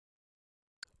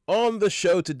On the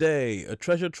show today, a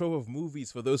treasure trove of movies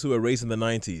for those who were raised in the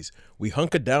 90s. We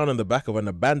hunker down in the back of an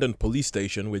abandoned police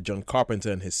station with John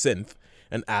Carpenter and his synth.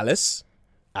 And Alice?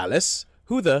 Alice?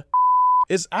 Who the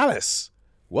is Alice?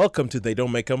 Welcome to They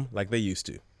Don't Make 'Em Like They Used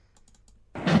to.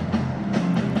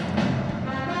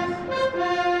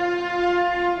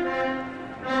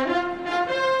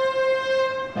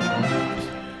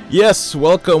 Yes,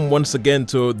 welcome once again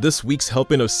to this week's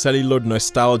helping of cellular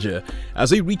nostalgia as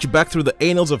we reach back through the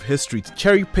annals of history to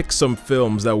cherry pick some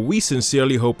films that we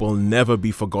sincerely hope will never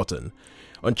be forgotten.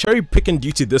 On cherry picking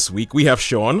duty this week, we have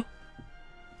Sean.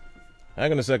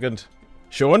 Hang on a second.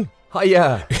 Sean?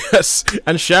 Hiya. Yes,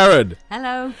 and Sharon.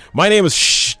 Hello. My name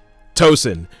is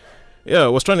Tosin. Yeah, I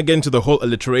was trying to get into the whole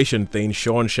alliteration thing,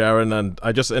 Sean, Sharon, and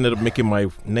I just ended up making my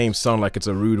name sound like it's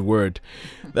a rude word.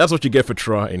 That's what you get for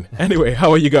trying. Anyway,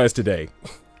 how are you guys today?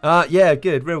 Yeah,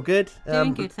 good, real good.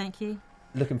 Doing good, thank you.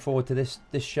 Looking forward to this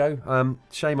show.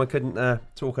 Shame I couldn't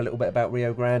talk a little bit about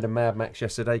Rio Grande and Mad Max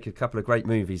yesterday. A couple of great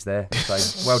movies there. So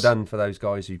well done for those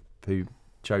guys who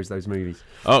chose those movies.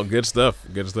 Oh, good stuff,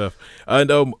 good stuff.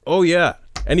 And oh yeah,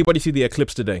 anybody see the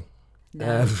eclipse today?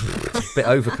 No. Bit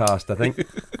overcast, I think.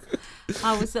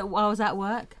 I was at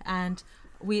work and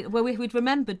we'd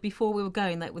remembered before we were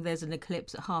going that there's an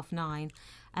eclipse at 9:30,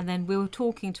 and then we were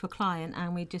talking to a client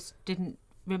and we just didn't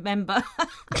remember.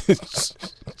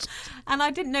 And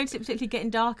I didn't notice it particularly getting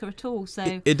darker at all.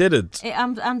 So it didn't. It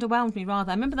underwhelmed me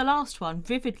rather. I remember the last one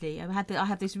vividly. I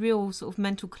had this real sort of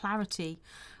mental clarity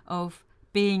of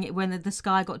being when the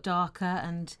sky got darker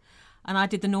and I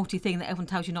did the naughty thing that everyone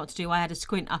tells you not to do. I had to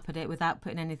squint up at it without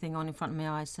putting anything on in front of my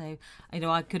eyes. So,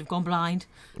 I could have gone blind.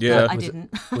 Yeah. I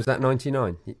didn't. Was that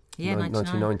 99? Yeah,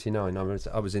 1999.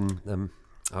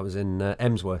 I was in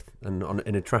Emsworth and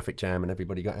in a traffic jam, and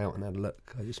everybody got out and had a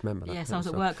look. I just remember that. Yes, I was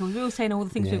at work. We were all saying all the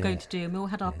things we were going to do, and we all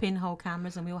had our pinhole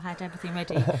cameras, and we all had everything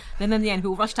ready. Then in the end, we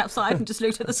all rushed outside and just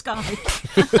looked at the sky.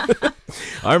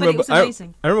 I remember. But it was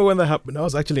amazing. I remember when that happened. I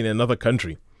was actually in another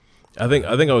country. I think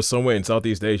I was somewhere in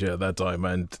Southeast Asia at that time,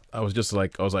 and I was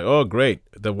like, oh great,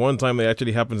 the one time it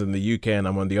actually happens in the UK, and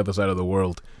I'm on the other side of the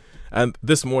world. And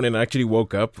this morning I actually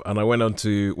woke up and I went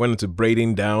into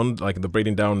Brading Down, like the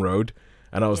Brading Down Road,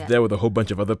 and I was there with a whole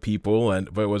bunch of other people,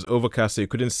 but it was overcast, so you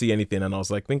couldn't see anything, and I was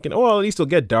like thinking, oh, well, at least it'll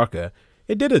get darker.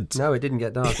 It didn't. No, it didn't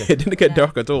get darker. It didn't get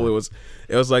dark at all. It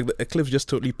was like the eclipse just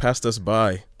totally passed us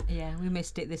by. Yeah, we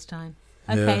missed it this time.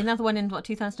 Okay, Another one in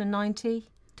 2090.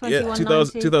 Yeah,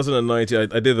 2090.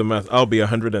 I did the math. I'll be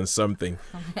 100 and something.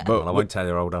 But well, I won't tell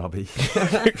you how old I'll be.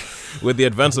 With the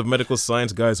advance of medical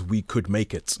science, guys, we could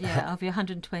make it. Yeah, I'll be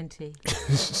 120.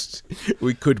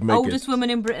 We could make Oldest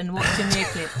woman in Britain watching the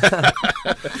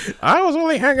eclipse. I was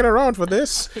only hanging around for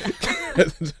this.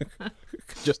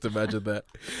 Just imagine that.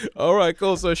 All right,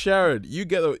 cool. So Sharon, you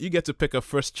get to pick a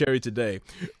first cherry today.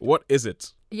 What is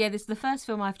it? Yeah, this is the first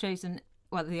film I've chosen.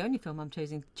 Well, the only film I'm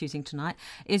choosing tonight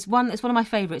is one. It's one of my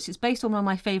favourites. It's based on one of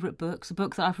my favourite books, a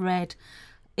book that I've read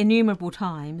innumerable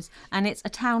times, and it's A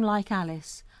Town Like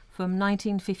Alice from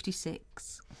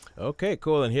 1956. Okay,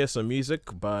 cool. And here's some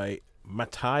music by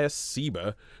Matthias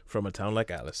Sieber from A Town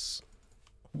Like Alice.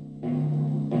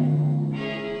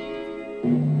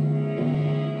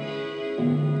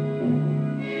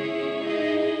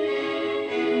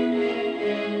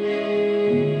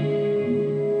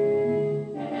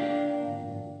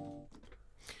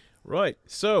 Right,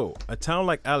 so A Town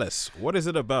Like Alice, what is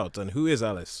it about and who is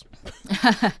Alice?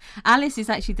 Alice is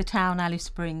actually the town Alice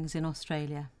Springs in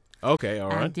Australia. Okay, all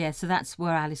right. And yeah, so that's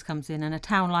where Alice comes in. And A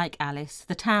Town Like Alice,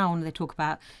 the town they talk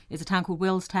about is a town called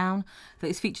Willstown that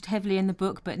is featured heavily in the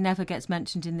book but never gets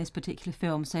mentioned in this particular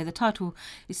film. So the title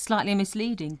is slightly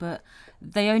misleading, but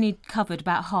they only covered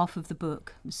about half of the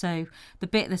book. So the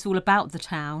bit that's all about the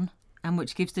town and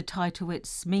which gives the title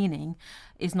its meaning,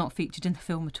 is not featured in the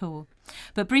film at all.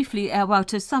 But briefly,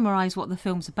 to summarise what the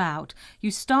film's about,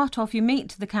 you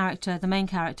meet the main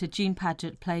character, Jean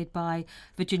Paget, played by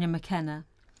Virginia McKenna.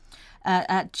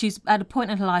 She's at a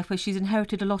point in her life where she's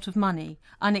inherited a lot of money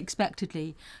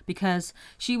unexpectedly because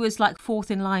she was like fourth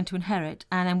in line to inherit,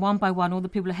 and then one by one all the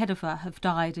people ahead of her have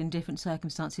died in different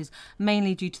circumstances,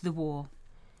 mainly due to the war.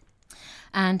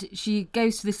 And she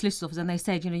goes to this solicitor's office and they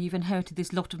said, you've inherited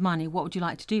this lot of money, what would you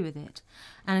like to do with it?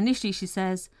 And initially she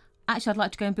says, actually I'd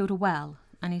like to go and build a well.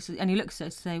 And he looks at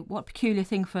her to say, what a peculiar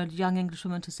thing for a young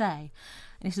Englishwoman to say.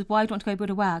 And he says, why do you want to go build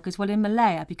a well? He goes, well, in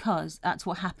Malaya, because that's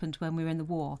what happened when we were in the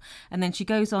war. And then she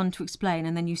goes on to explain,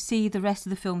 and then you see the rest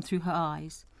of the film through her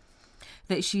eyes.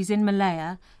 that she's in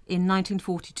Malaya in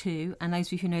 1942, and those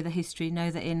of you who know the history know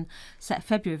that in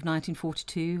February of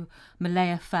 1942,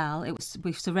 Malaya fell.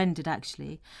 We surrendered,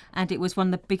 actually, and it was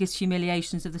one of the biggest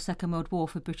humiliations of the Second World War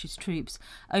for British troops.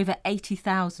 Over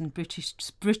 80,000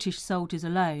 British soldiers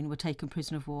alone were taken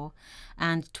prisoner of war,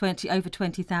 and over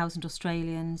 20,000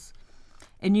 Australians,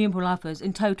 innumerable others.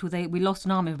 In total, we lost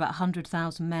an army of about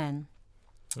 100,000 men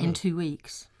in 2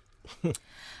 weeks.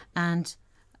 And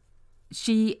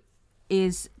she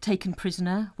is taken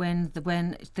prisoner when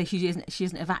she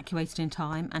isn't evacuated in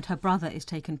time, and her brother is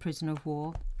taken prisoner of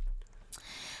war.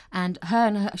 And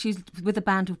she's with a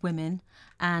band of women,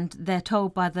 and they're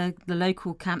told by the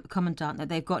local camp commandant that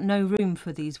they've got no room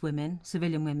for these women,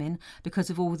 civilian women, because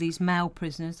of all these male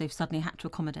prisoners they've suddenly had to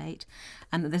accommodate,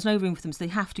 and that there's no room for them, so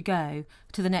they have to go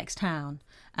to the next town.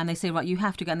 And they say, right, you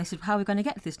have to go. And they said, how are we going to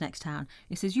get to this next town?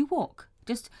 He says, you walk.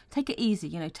 Just take it easy,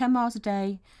 10 miles a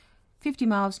day, 50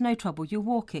 miles, no trouble. You'll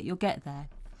walk it, you'll get there.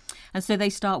 And so they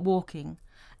start walking.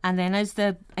 And then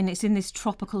and it's in this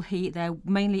tropical heat, they're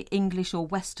mainly English or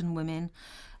Western women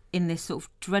in this sort of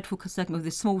dreadful segment with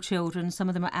the small children. Some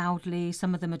of them are elderly,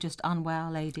 some of them are just unwell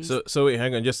ladies. So wait,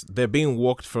 hang on, they're being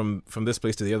walked from this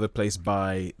place to the other place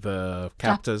by the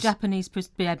captors? Japanese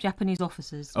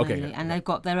officers, mainly, okay. And they've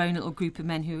got their own little group of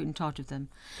men who are in charge of them.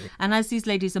 Okay. And as these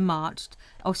ladies are marched,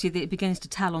 obviously it begins to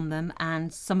tell on them,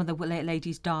 and some of the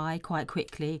ladies die quite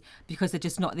quickly because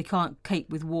they can't cope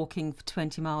with walking for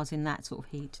 20 miles in that sort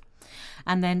of heat.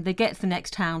 And then they get to the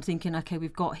next town thinking, okay,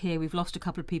 we've lost a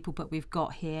couple of people, but we've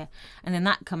got here. And then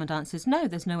that commandant says, no,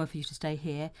 there's nowhere for you to stay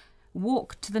here.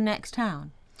 Walk to the next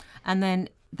town. And then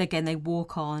again, they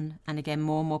walk on, and again,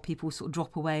 more and more people sort of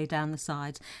drop away down the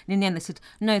sides. And in the end, they said,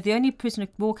 no, the only prisoner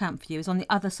war camp for you is on the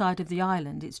other side of the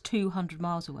island. It's 200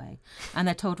 miles away. And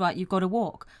they're told, right, you've got to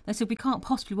walk. They said, we can't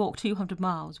possibly walk 200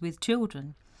 miles with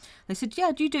children. They said,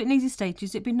 yeah, do you do it in easy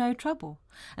stages? It'd be no trouble.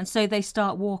 And so they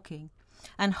start walking.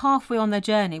 And halfway on their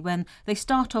journey, when they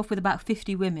start off with about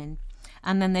 50 women,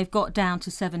 and then they've got down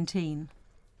to 17.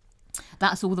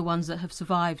 That's all the ones that have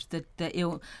survived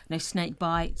the snake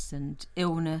bites and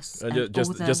illness. And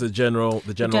just the general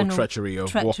treachery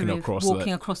of walking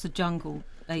across the jungle,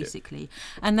 basically.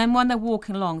 Yeah. And then when they're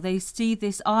walking along, they see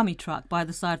this army truck by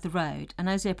the side of the road, and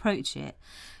as they approach it,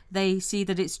 they see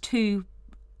that it's two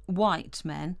white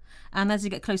men, and as they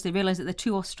get close, they realise that they're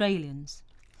two Australians.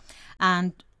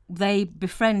 And they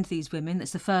befriend these women.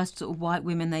 It's the first sort of white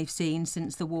women they've seen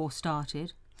since the war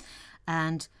started.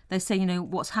 And they say,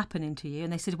 what's happening to you?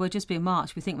 And they said, we're just being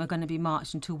marched. We think we're going to be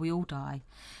marched until we all die.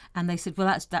 And they said,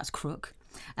 well, that's crook.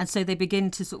 And so they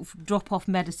begin to sort of drop off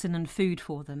medicine and food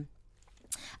for them.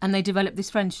 And they develop this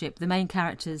friendship, the main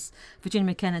characters, Virginia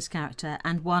McKenna's character,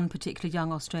 and one particular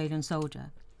young Australian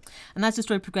soldier. And as the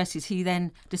story progresses, he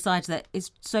then decides that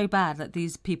it's so bad that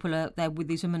these people are there with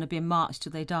these women are being marched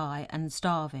till they die and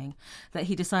starving, that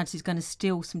he decides he's going to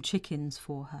steal some chickens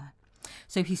for her.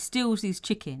 So he steals these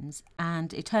chickens,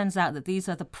 and it turns out that these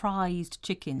are the prized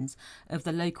chickens of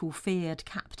the local feared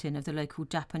captain of the local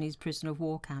Japanese prisoner of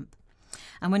war camp.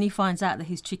 And when he finds out that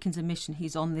his chickens are missing,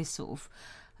 he's on this sort of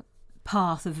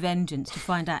path of vengeance to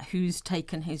find out who's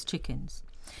taken his chickens.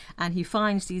 And he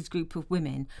finds these group of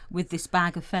women with this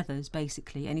bag of feathers,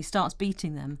 basically, and he starts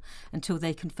beating them until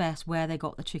they confess where they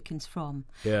got the chickens from.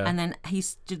 Yeah. And then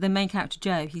the main character,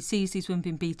 Joe, he sees these women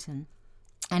being beaten,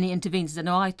 and he intervenes and says,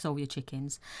 no, I stole your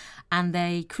chickens. And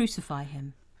they crucify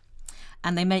him,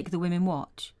 and they make the women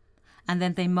watch, and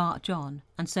then they march on.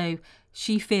 And so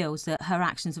she feels that her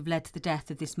actions have led to the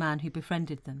death of this man who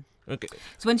befriended them. Okay.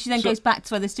 So when she then goes back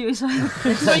to where the story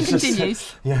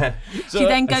continues, she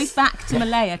then goes back to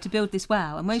Malaya to build this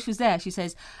well. And when she was there, she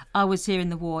says, I was here in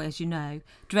the war, as you know.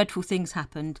 Dreadful things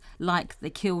happened, like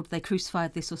they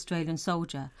crucified this Australian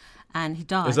soldier, and he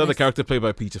died. Is that the character played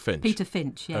by Peter Finch? Peter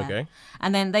Finch, yeah. Okay.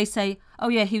 And then they say, oh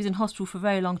yeah, he was in hospital for a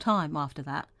very long time after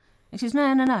that. And she says,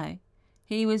 no.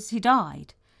 He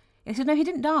died. They said, no, he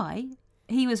didn't die.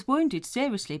 He was wounded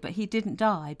seriously, but he didn't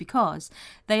die, because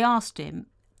they asked him,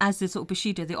 as the sort of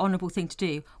Bushido, the honourable thing to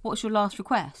do, what's your last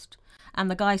request? And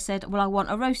the guy said, well, I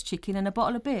want a roast chicken and a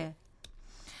bottle of beer.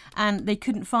 And they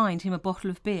couldn't find him a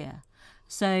bottle of beer.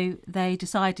 So they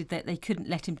decided that they couldn't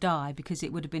let him die because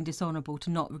it would have been dishonourable to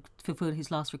not fulfil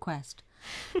his last request.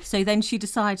 So then she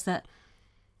decides that,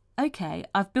 OK,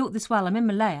 I've built this well, I'm in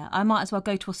Malaya, I might as well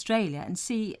go to Australia and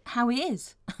see how he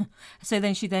is. So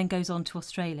then she goes on to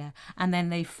Australia, and then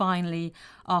they finally,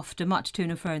 after much to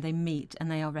and fro, they meet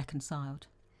and they are reconciled.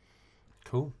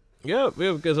 Cool. Yeah,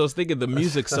 because I was thinking the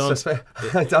music sounds.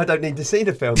 I don't need to see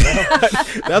the film now.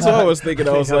 That's what I was thinking.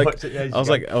 I was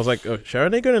like, oh, Sharon, are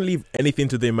they going to leave anything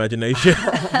to the imagination?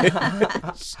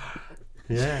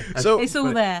 Yeah. So It's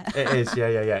all there. It is,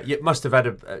 yeah. You must have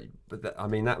had I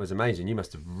mean, that was amazing. You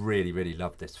must have really, really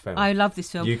loved this film. I love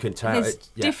this film. You can tell. There's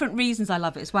different reasons I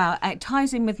love it as well. It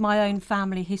ties in with my own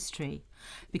family history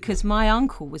because my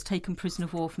uncle was taken prisoner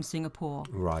of war from Singapore.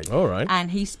 Right. all right.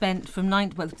 And he spent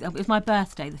it was my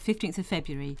birthday, the 15th of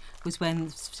February was when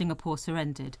Singapore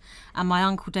surrendered. And my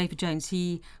uncle, David Jones,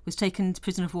 he was taken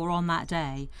prisoner of war on that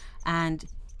day. And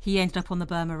he ended up on the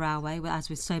Burma Railway, as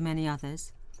with so many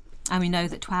others. And we know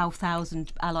that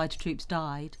 12,000 Allied troops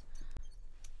died.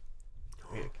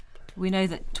 We know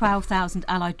that 12,000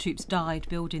 Allied troops died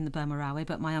building the Burma Railway,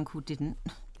 but my uncle didn't.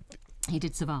 He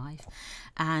did survive,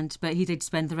 but he did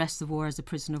spend the rest of the war as a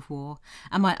prisoner of war.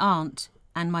 And my aunt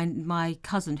and my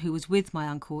cousin, who was with my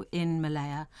uncle in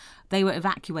Malaya, they were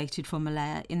evacuated from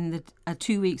Malaya in the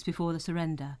 2 weeks before the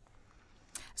surrender.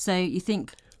 So you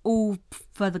think, all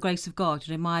for the grace of God,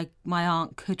 my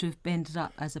aunt could have ended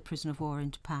up as a prisoner of war in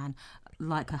Japan,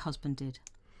 like her husband did.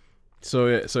 So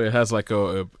it has like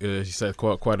you said,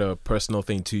 quite a personal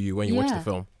thing to you when you watch the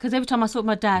film. Because every time I saw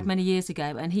my dad many years ago,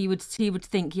 and he would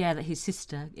think, that his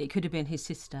sister, it could have been his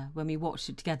sister. When we watched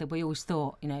it together, we always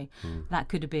thought, that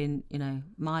could have been,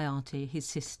 my auntie, his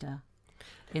sister,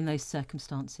 in those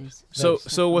circumstances.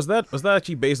 So was that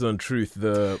actually based on truth,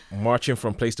 the marching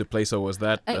from place to place, or was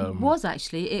that? It was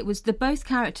actually. It was both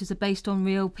characters are based on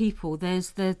real people.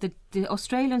 There's the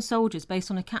Australian soldiers based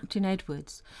on a Captain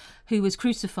Edwards, who was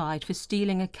crucified for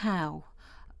stealing a cow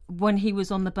when he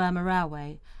was on the Burma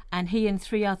Railway, and he and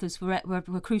 3 others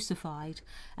were crucified,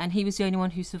 and he was the only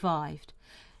one who survived.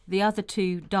 The other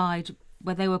 2 died.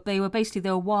 Where they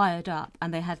were wired up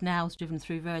and they had nails driven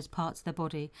through various parts of their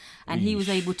body, and he was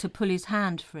able to pull his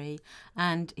hand free,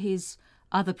 and his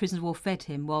other prisoners of war fed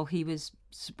him while he was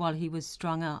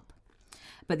strung up.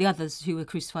 But the others who were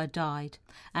crucified died,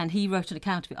 and he wrote an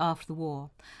account of it after the war.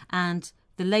 And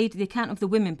the account of the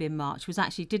women being marched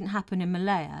didn't happen in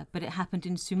Malaya, but it happened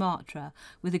in Sumatra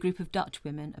with a group of Dutch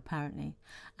women apparently.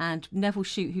 And Neville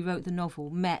Shute, who wrote the novel,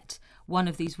 met one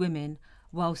of these women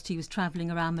whilst he was travelling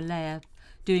around Malaya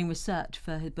doing research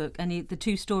for his book, and the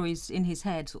 2 stories in his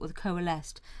head sort of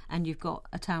coalesced, and you've got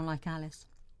A Town Like Alice.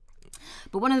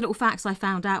 But one of the little facts I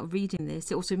found out reading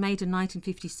this, it was made in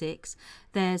 1956.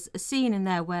 There's a scene in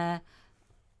there where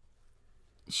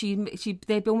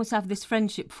they almost have this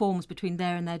friendship forms between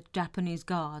their Japanese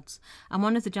guards, and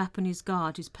one of the Japanese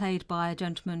guards is played by a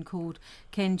gentleman called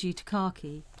Kenji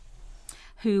Takaki,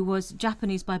 who was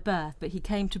Japanese by birth, but he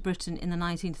came to Britain in the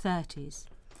 1930s,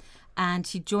 and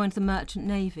he joined the Merchant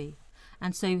Navy,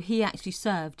 and so he actually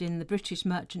served in the British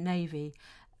Merchant Navy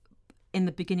in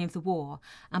the beginning of the war,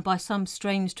 and by some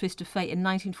strange twist of fate in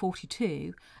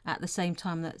 1942, at the same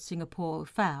time that Singapore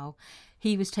fell,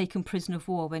 he was taken prisoner of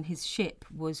war when his ship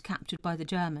was captured by the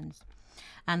Germans,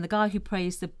 and the guy who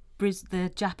plays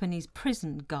the Japanese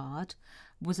prison guard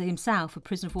was himself a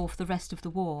prisoner of war for the rest of the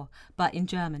war, but in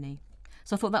Germany.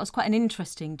 So I thought that was quite an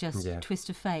interesting twist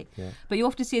of fate. Yeah. But you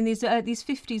often see in these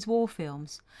 50s war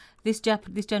films, this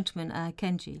gentleman,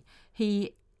 Kenji,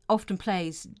 he often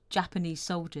plays Japanese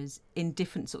soldiers in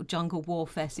different sort of jungle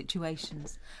warfare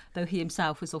situations, though he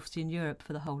himself was obviously in Europe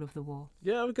for the whole of the war.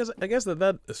 Yeah, because I guess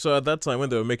so at that time when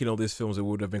they were making all these films, it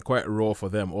would have been quite raw for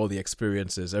them, all the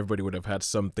experiences. Everybody would have had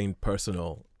something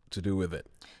personal to do with it.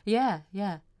 Yeah.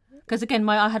 Because again,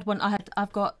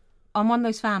 I'm one of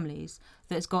those families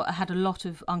that's had a lot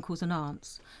of uncles and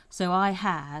aunts. So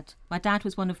my dad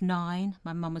was one of 9,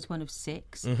 my mum was one of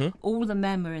 6. Mm-hmm. All the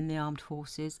men were in the armed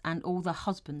forces, and all the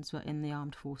husbands were in the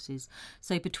armed forces.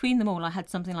 So between them all, I had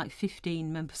something like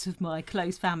 15 members of my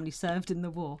close family served in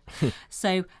the war.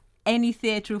 So any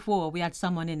theatre of war, we had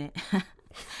someone in it.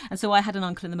 And so I had an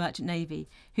uncle in the Merchant Navy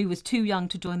who was too young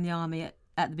to join the army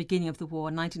at the beginning of the war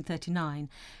in 1939.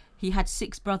 He had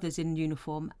 6 brothers in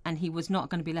uniform, and he was not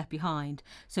going to be left behind.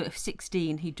 So at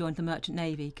 16, he joined the Merchant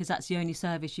Navy, because that's the only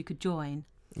service you could join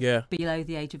below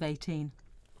the age of 18.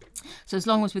 So as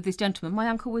long as with this gentleman,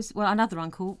 another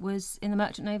uncle was in the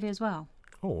Merchant Navy as well.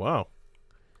 Oh, wow.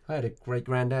 I had a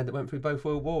great-granddad that went through both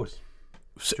World Wars.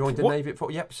 Joined the Navy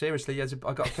at Yep, seriously. I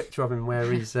got a picture of him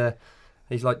where he's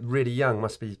like really young,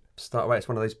 must be start away. It's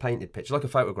one of those painted pictures, like a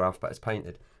photograph, but it's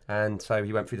painted. And so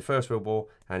he went through the First World War,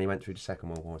 and he went through the Second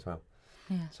World War as well.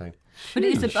 Yeah. So, but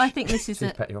I think this is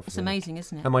it's amazing,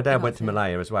 isn't it? And my dad went to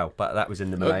Malaya as well, but that was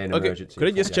in the Malayan emergency. Could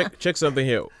I just check something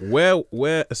here? What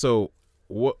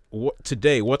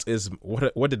today? What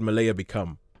did Malaya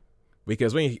become?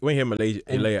 Because when you hear Malaya,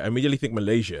 I immediately think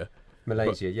Malaysia.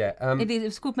 Malaysia, yeah. It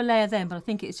was called Malaya then, but I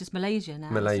think it's just Malaysia now.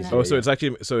 Malaysia. Isn't it? Oh, so it's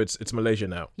actually it's Malaysia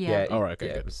now. Yeah. All right. Okay.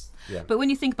 Yeah, Good. it was, yeah. But when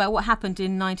you think about what happened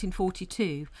in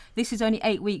 1942, this is only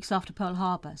 8 weeks after Pearl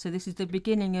Harbor. So this is the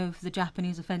beginning of the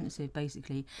Japanese offensive,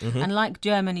 basically. And like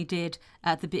Germany did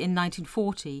in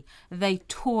 1940, they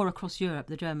tore across Europe,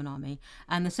 the German army.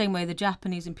 And the same way the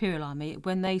Japanese Imperial Army,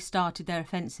 when they started their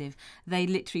offensive, they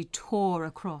literally tore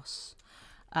across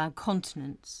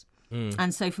continents.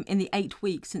 And so in the 8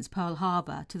 weeks since Pearl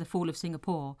Harbor to the fall of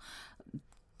Singapore,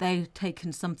 they've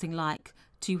taken something like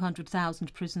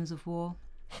 200,000 prisoners of war.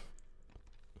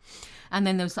 And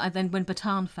then when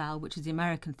Bataan fell, which is the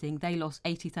American thing, they lost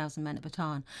 80,000 men at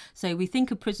Bataan. So we think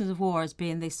of prisoners of war as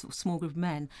being this sort of small group of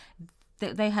men.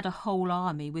 They had a whole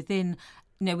army within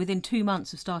 2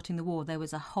 months of starting the war. There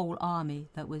was a whole army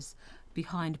that was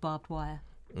behind barbed wire.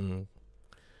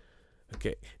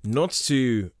 Okay, not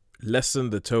to lessen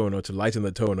the tone or to lighten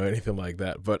the tone or anything like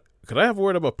that, but could I have a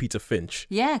word about Peter Finch?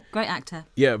 Yeah, great actor.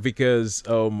 Yeah, because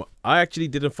I actually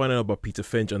didn't find out about Peter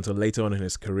Finch until later on in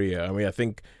his career. I mean, I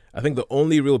think the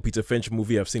only real Peter Finch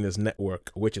movie I've seen is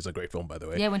Network, which is a great film, by the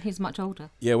way. Yeah, when he's much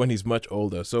older. Yeah, when he's much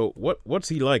older. So what's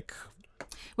he like?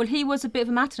 Well, he was a bit of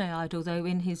a matinee idol, though,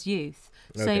 in his youth.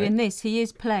 So Okay. in this, he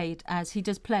does play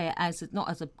it as not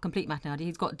as a complete matinee idol.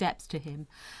 He's got depth to him,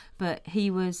 but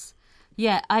he was,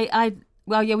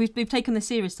 we've taken the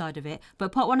serious side of it.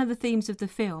 But one of the themes of the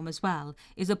film as well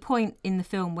is a point in the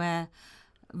film where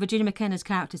Virginia McKenna's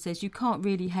character says you can't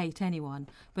really hate anyone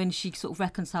when she sort of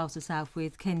reconciles herself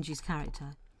with Kenji's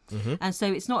character. And so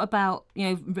it's not about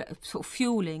sort of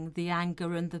fueling the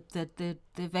anger and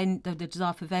the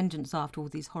desire for vengeance after all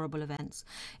these horrible events.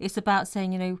 It's about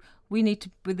saying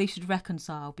they should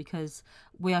reconcile because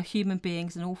we are human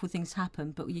beings and awful things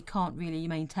happen, but you can't really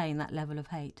maintain that level of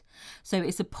hate. So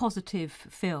it's a positive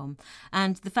film,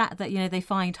 and the fact that they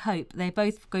find hope. They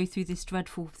both go through this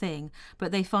dreadful thing,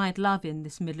 but they find love in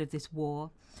this middle of this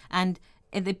war, and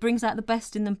it brings out the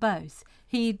best in them both.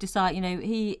 He decides,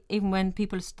 even when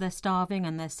they're starving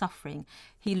and they're suffering,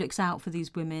 he looks out for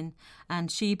these women,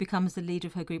 and she becomes the leader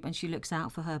of her group, and she looks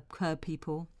out for her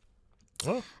people.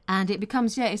 Oh. And it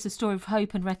becomes, it's a story of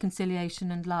hope and reconciliation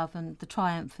and love and the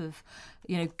triumph of,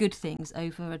 good things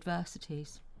over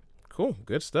adversities. Cool,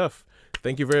 good stuff.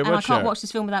 Thank you very much. And I can't watch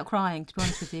this film without crying, to be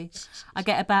honest with you. I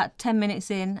get about 10 minutes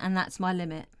in, and that's my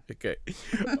limit. Okay.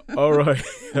 All right.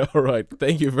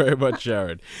 Thank you very much,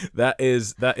 Sharon. That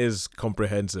is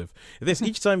comprehensive.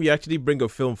 Each time you actually bring a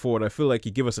film forward, I feel like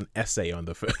you give us an essay on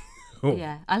the film.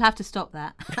 Yeah, I'll have to stop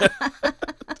that.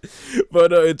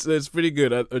 But it's pretty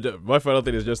good. My final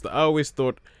thing is just that I always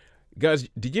thought, guys,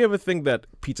 did you ever think that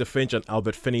Peter Finch and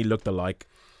Albert Finney looked alike?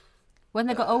 When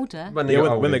they got older. When they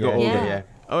got older. Yeah.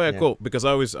 Oh yeah, cool. Because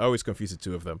I always confused the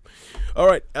two of them. All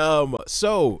right.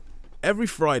 So every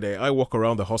Friday I walk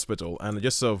around the hospital and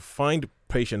just sort of find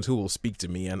patients who will speak to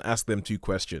me and ask them two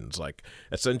questions, like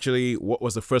essentially, what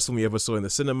was the first film you ever saw in the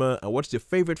cinema, and what's your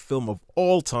favorite film of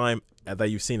all time that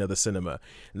you've seen at the cinema.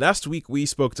 Last week we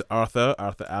spoke to Arthur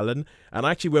Allen, and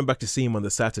I actually went back to see him on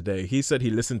the Saturday. He said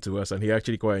he listened to us and he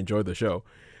actually quite enjoyed the show.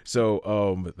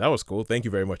 So that was cool. Thank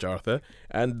you very much, Arthur.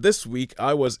 And this week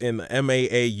I was in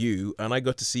MAAU and I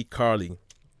got to see Carly,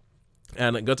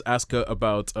 and I got to ask her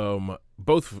about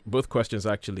both questions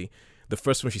actually. The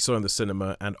first one she saw in the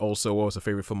cinema, and also what was her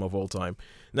favorite film of all time.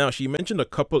 Now, she mentioned a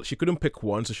couple. She couldn't pick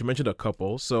one, so she mentioned a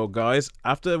couple. So, guys,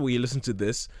 after we listen to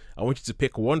this, I want you to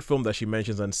pick one film that she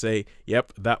mentions and say,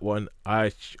 yep, that one.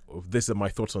 This are my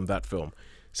thoughts on that film.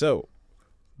 So,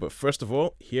 but first of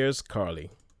all, here's Carly.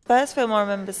 First film I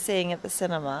remember seeing at the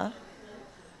cinema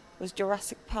was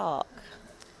Jurassic Park.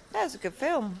 That was a good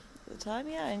film at the time.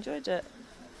 Yeah, I enjoyed it.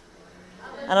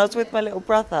 And I was with my little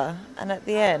brother, and at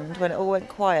the end, when it all went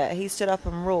quiet, he stood up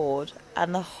and roared,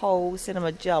 and the whole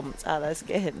cinema jumped out of their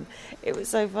skin. It was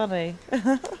so funny.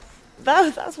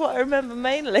 That's what I remember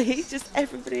mainly, just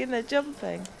everybody in there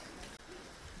jumping.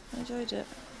 I enjoyed it.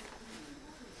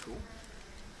 Cool.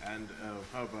 And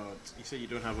how about, you say you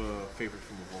don't have a favourite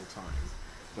film of all time,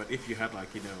 but if you had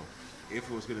if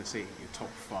it was going to say your top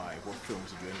 5, what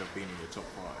films would you end up being in your top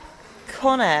 5?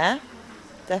 Con Air,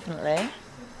 definitely.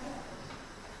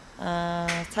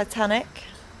 Titanic.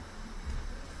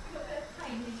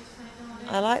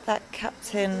 I like that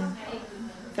Captain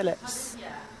Phillips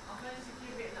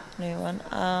new one.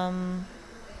 I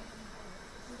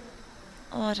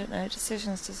don't know.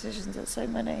 Decisions. There's so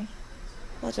many.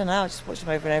 I don't know. I just watch them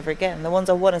over and over again. The ones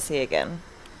I want to see again.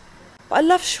 But I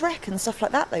love Shrek and stuff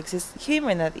like that though, because there's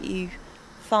humour in there that you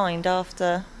find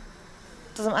after.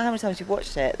 Doesn't matter how many times you've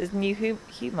watched it. There's new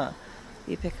humour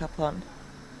you pick up on.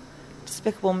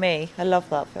 Despicable Me. I love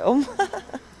that film.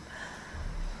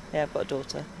 Yeah, I've got a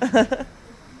daughter.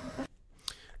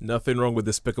 Nothing wrong with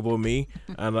Despicable Me,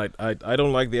 and I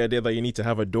don't like the idea that you need to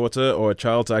have a daughter or a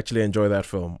child to actually enjoy that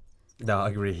film. No, I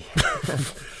agree.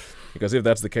 Because if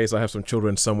that's the case, I have some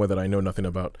children somewhere that I know nothing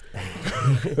about.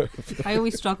 I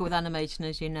always struggle with animation,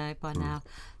 as you know by now.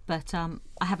 But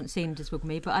I haven't seen Despicable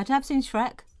Me, but I have seen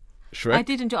Shrek. Shrek? I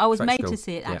did enjoy. I was Shrek's made cool. to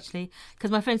see it Yeah. actually,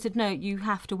 because my friend said, "No, you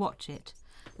have to watch it."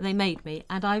 And they made me,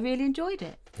 and I really enjoyed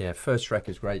it. Yeah, first Shrek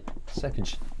is great.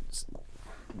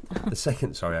 The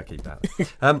second, sorry, I keep that.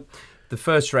 The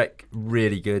first Shrek,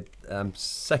 really good.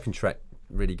 Second Shrek,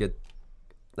 really good.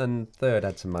 And third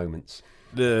had some moments.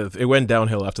 It went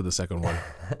downhill after the second one.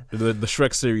 the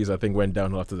Shrek series, I think, went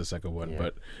downhill after the second one. Yeah.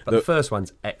 But the first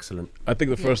one's excellent. I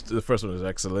think the first one is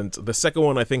excellent. The second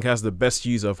one, I think, has the best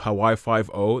use of Hawaii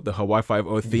 5-0, the Hawaii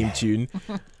 5-0 theme tune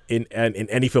in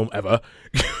any film ever.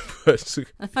 But,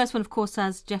 The first one, of course,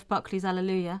 has Jeff Buckley's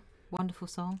 "Hallelujah," wonderful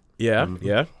song. yeah.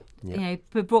 Yeah. You know,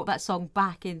 we brought that song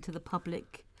back into the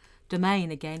public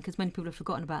domain again because many people have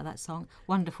forgotten about that song.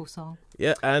 Wonderful song.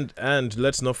 Yeah, and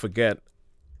let's not forget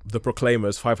the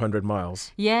Proclaimers, 500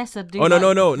 Miles. Yes, I do. Oh,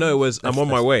 no, it was I'm on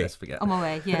my way. Let's forget. On my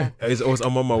way, yeah. It was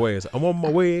I'm on my way. I'm on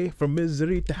my way from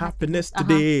misery to happiness Uh-huh.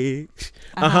 today.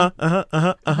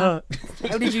 How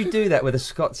did you do that with a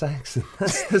Scots accent?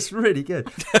 That's really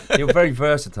good. You're very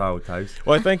versatile, Toast.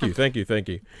 Well, thank you.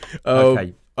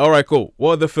 Okay. All right, cool.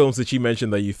 What are the films that you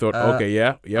mentioned that you thought, I'll pick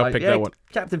that one?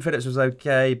 Captain Phillips was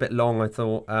okay, a bit long, I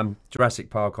thought. Jurassic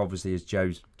Park obviously is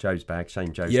Joe's bag.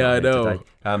 Shame Joe's Yeah, not I here know.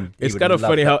 today. It's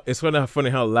kind of funny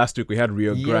how last week we had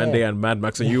Rio Grande Yeah. and Mad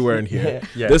Max and you weren't here.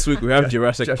 Yeah. This week we have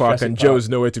Jurassic Just Park Jurassic and Park. Joe's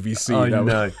nowhere to be seen. I That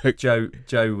know. was-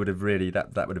 Joe would have really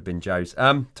that would have been Joe's.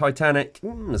 Titanic,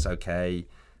 it's okay.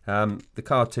 The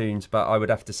cartoons, but I would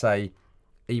have to say,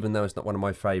 even though it's not one of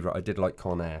my favourite, I did like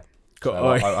Con Air. So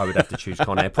I would have to choose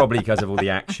Con Air, probably because of all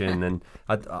the action and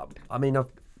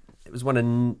it was one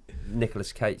of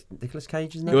Nicolas Cage. Nicolas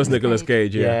Cage, isn't it? It was Nicolas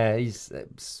Cage, yeah. It's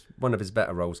one of his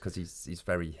better roles because he's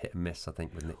very hit and miss. I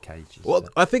think with Nick Cage. Well,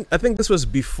 I think this was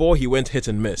before he went hit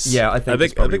and miss. Yeah, I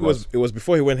think it was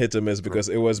before he went hit and miss because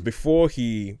it was before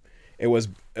it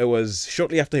was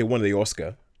shortly after he won the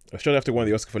Oscar. Shortly after he won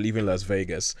the Oscar for Leaving Las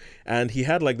Vegas, and he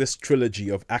had like this trilogy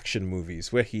of action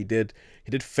movies where he did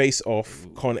Face Off,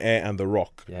 Con Air, and The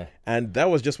Rock. Yeah. And that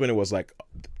was just when it was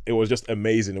just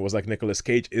amazing. It was like Nicolas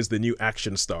Cage is the new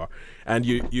action star, and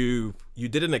you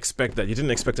didn't expect that. You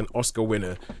didn't expect an Oscar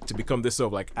winner to become this sort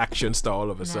of like action star all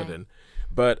of a sudden.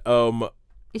 But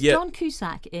Is John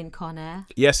Cusack in Con Air?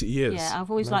 yes, he is. Yeah, I've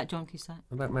always liked John Cusack.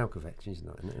 What about Malkovich? He's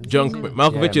not in it. John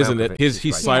Malkovich is in it. Malkovich He's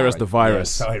is Cyrus great. the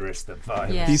Virus. Yeah, Cyrus the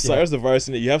Virus. Yeah. He's Cyrus the Virus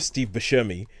in it. You have Steve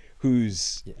Buscemi,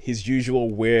 who's his usual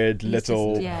weird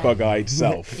little yeah. bug-eyed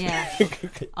self. Yeah.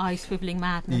 Eye swiveling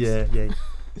madness. Yeah.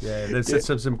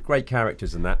 There's some great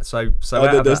characters in that. So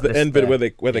There's the end bit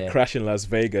where they crash in Las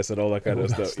Vegas and all that kind of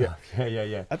stuff.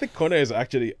 Yeah. I think Con Air is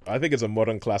actually it's a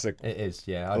modern classic. It is,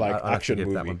 yeah. Like I'll have to action give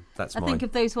that movie. one. That's I mine. think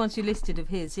of those ones you listed of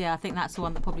his, I think that's the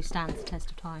one that probably stands the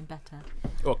test of time better.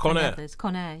 Oh, Con than Air. others.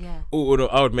 Con Air, yeah. Oh no,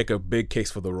 I would make a big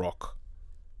case for The Rock.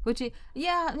 Would you?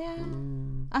 Yeah.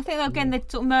 I think again they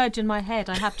sort of merge in my head.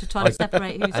 I have to try to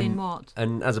separate who's in what.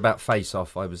 And as about Face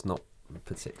Off, I was not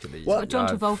particularly. What? John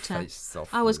Travolta. Face Off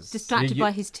I was distracted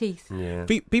by his teeth. Yeah.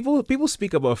 People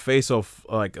speak about Face Off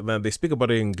they speak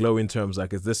about it in glowing terms,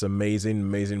 like it's this amazing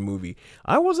movie.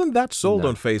 I wasn't that sold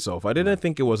on Face Off. I didn't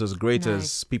think it was as great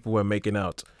as people were making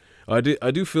out. I do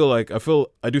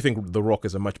think The Rock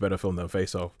is a much better film than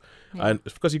Face Off, and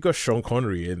it's because you've got Sean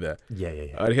Connery in there. Yeah.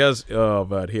 And he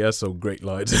has some great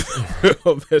lines.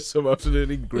 There's some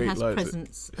absolutely great He has lines.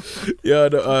 presence.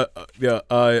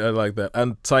 I like that.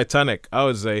 And Titanic, I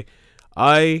would say,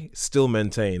 I still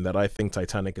maintain that I think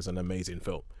Titanic is an amazing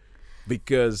film,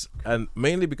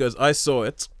 mainly because I saw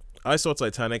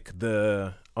Titanic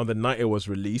on the night it was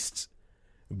released,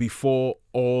 before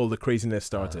all the craziness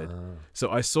started. So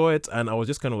I saw it and I was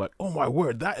just kind of like, oh my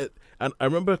word, and I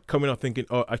remember coming out thinking,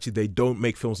 oh, actually they don't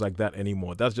make films like that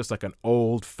anymore. That's just like an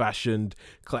old fashioned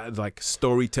like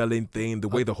storytelling thing, the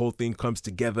way the whole thing comes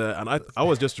together. And I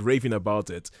was just raving about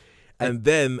it. And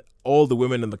then all the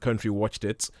women in the country watched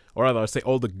it, or rather I'd say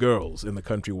all the girls in the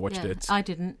country watched it. I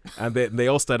didn't. And they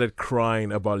all started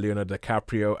crying about Leonardo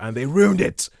DiCaprio and they ruined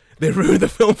it. They ruined the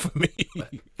film for me.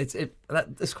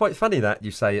 It's quite funny that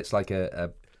you say it's like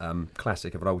a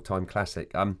classic of an old time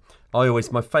classic.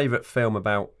 My favourite film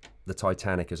about the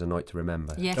Titanic is A Night to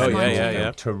Remember. Yes,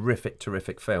 yeah.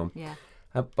 Terrific film. Yeah.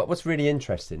 But what's really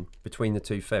interesting between the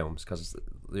two films, because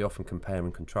they often compare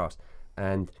and contrast,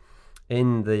 and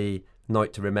in the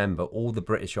night to remember. All the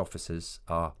British officers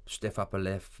are stiff upper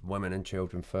lip, women and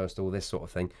children first, all this sort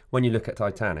of thing. When you look at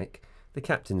Titanic, the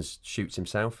captain shoots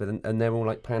himself, and they're all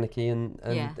like panicky, and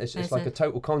it's like a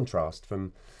total contrast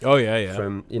from. Oh yeah.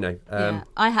 From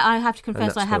I have to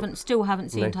confess I still haven't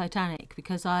seen No. Titanic,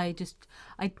 because I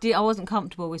wasn't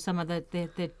comfortable with some of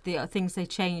the things they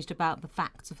changed about the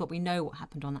facts of what we know what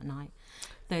happened on that night.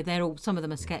 Though some of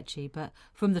them are sketchy, but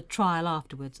from the trial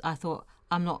afterwards, I thought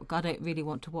I don't really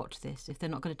want to watch this if they're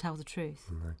not going to tell the truth.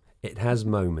 No. It has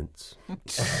moments.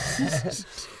 Because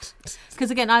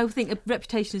again, I think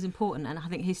reputation is important, and I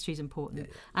think history is important.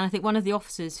 And I think one of the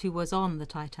officers who was on the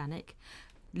Titanic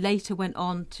later went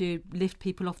on to lift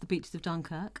people off the beaches of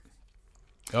Dunkirk.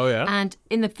 Oh yeah. And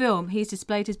in the film, he's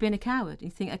displayed as being a coward. You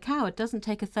think a coward doesn't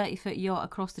take a 30-foot yacht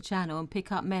across the channel and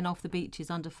pick up men off the beaches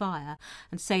under fire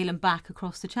and sail them back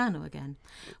across the channel again,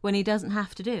 when he doesn't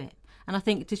have to do it. And I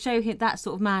think to show him that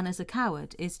sort of man as a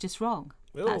coward is just wrong.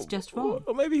 That's just wrong.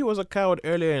 Or maybe he was a coward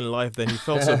earlier in life, then he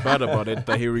felt so bad about it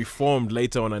that he reformed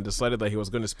later on and decided that he was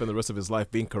going to spend the rest of his life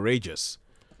being courageous.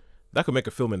 That could make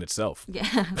a film in itself.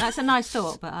 Yeah, that's a nice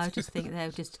thought, but I just think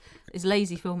it's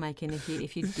lazy filmmaking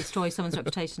if you destroy someone's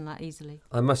reputation that easily.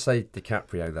 I must say,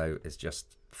 DiCaprio though is just,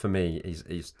 for me,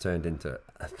 he's turned into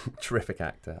a terrific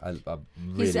actor. I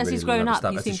really, as he's really grown love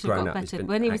up, his he stuff. seems to have got He's better. been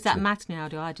When he was that excellent. matinee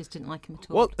idol, I just didn't like him at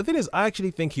all. Well, the thing is, I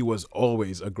actually think he was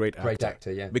always a great actor. Great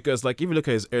actor, yeah. Because, like, if you look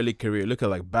at his early career, look at,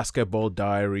 like, Basketball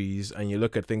Diaries, and you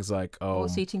look at things like...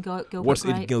 What's Eating Gilbert What's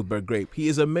Grape? Eating Gilbert Grape? He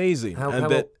is amazing.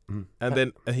 Sorry,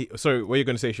 what are you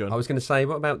going to say, Sean? I was going to say,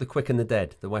 what about The Quick and the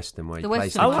Dead, the Western where he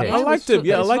plays the Western kid? I liked him.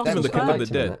 Yeah, I liked him in The That Quick was and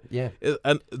the Dead. Yeah.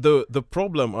 And the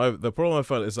problem I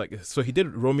found is, like, so he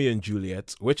did Romeo and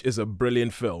Juliet, which is a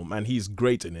brilliant film, and he's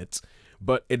great in it.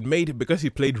 But it made him, because he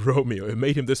played Romeo, it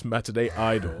made him this matinee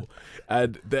idol,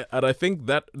 and I think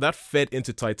that fed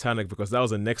into Titanic, because that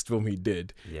was the next film he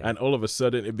did, and all of a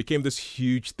sudden it became this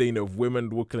huge thing of women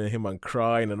looking at him and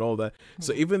crying and all that.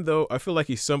 So even though I feel like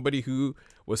he's somebody who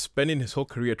was spending his whole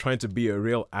career trying to be a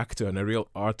real actor and a real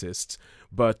artist,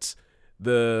 but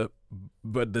the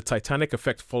Titanic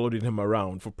effect followed him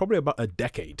around for probably about a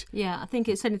decade. Yeah, I think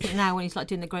it's anything now when he's like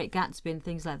doing The Great Gatsby and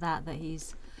things like that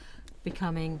he's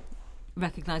becoming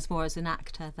recognised more as an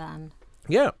actor than...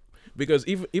 Yeah, because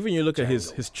even you look at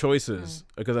his choices,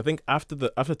 because I think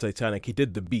after Titanic he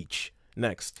did The Beach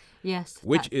next. Yes,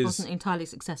 which wasn't entirely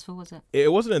successful, was it?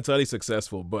 It wasn't entirely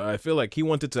successful, but I feel like he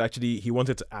wanted to act, and he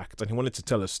wanted to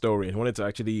tell a story, and he wanted to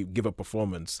actually give a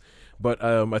performance. But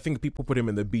I think people put him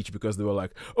in The Beach because they were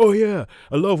like, oh yeah,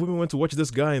 a lot of women went to watch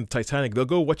this guy in Titanic, they'll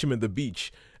go watch him in The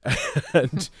Beach.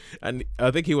 and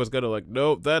I think he was kind of like,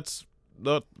 no, that's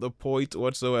not the point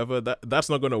whatsoever. That's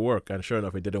not going to work. And sure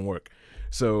enough, it didn't work.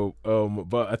 So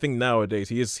but I think nowadays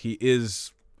he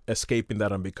is escaping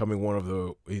that and becoming one of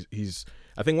the he's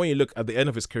I think when you look at the end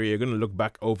of his career, you're going to look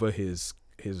back over his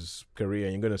career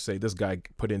and you're going to say, this guy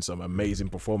put in some amazing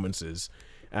performances,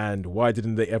 and why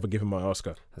didn't they ever give him an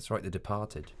Oscar? That's right, The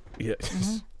Departed. Yeah.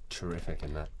 Mm-hmm. Terrific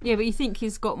in that. Yeah, but you think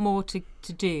he's got more to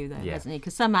do though, hasn't he?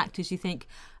 Because some actors you think,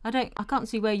 I can't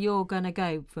see where you're going to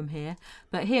go from here.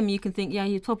 But him, you can think, yeah,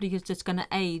 he's probably just going to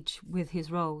age with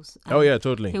his roles. Oh yeah,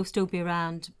 totally. He'll still be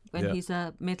around when he's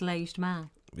a middle-aged man.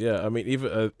 Yeah, I mean,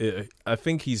 even I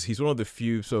think he's one of the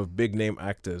few sort of big name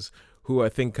actors who I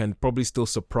think can probably still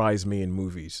surprise me in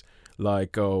movies.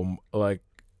 Like I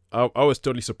was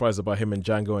totally surprised about him in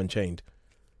Django Unchained.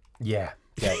 Yeah,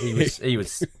 he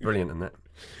was brilliant in that.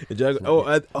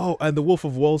 Django, and The Wolf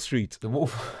of Wall Street. The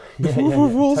Wolf. The Wolf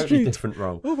of Wall totally Street. Different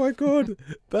role. Oh my god,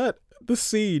 the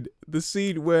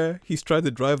scene where he's trying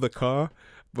to drive the car,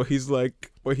 but he's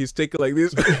taking like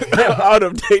these out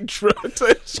of date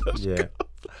drugs. Yeah.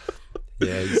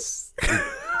 It's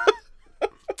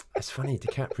funny,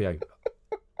 DiCaprio.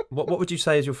 What would you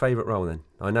say is your favourite role then?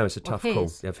 I know it's a tough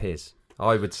call of his.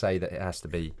 I would say that it has to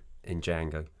be in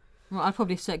Django. Well, I'd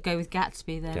probably go with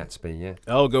Gatsby then. Gatsby, yeah.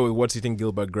 I'll go with What's Eating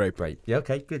Gilbert Grape. Great. Yeah,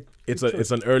 okay, good. It's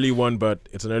an early one, but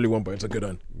it's a good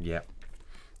one. Yeah,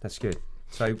 that's good.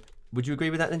 So, would you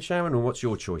agree with that then, Sharon, or what's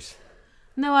your choice?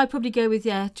 No, I'd probably go with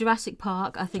Jurassic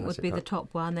Park. I think Jurassic would be Park. the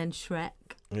top one. Then Shrek.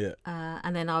 Yeah.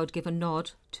 And then I would give a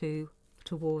nod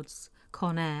towards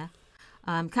Con Air.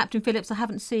 Captain Phillips, I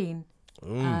haven't seen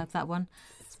that one,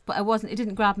 but it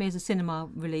didn't grab me as a cinema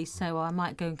release, so I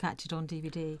might go and catch it on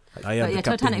DVD.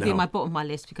 Titanic would be my bottom of my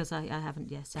list because I haven't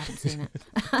seen it.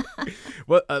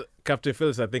 Well, Captain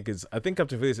Phillips, I think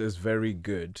Captain Phillips is very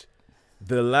good.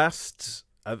 The last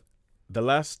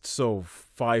sort of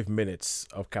 5 minutes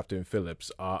of Captain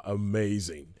Phillips are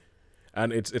amazing.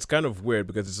 And it's kind of weird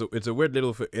because it's a weird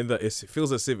little in that it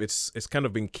feels as if it's kind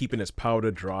of been keeping its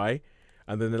powder dry,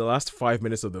 and then in the last 5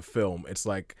 minutes of the film, it's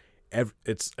like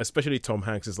it's especially Tom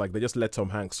Hanks. It's like they just let Tom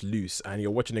Hanks loose, and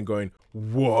you're watching it going,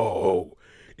 whoa.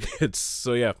 It's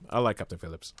so yeah. I like Captain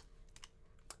Phillips.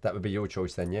 That would be your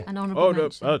choice then, yeah. An honourable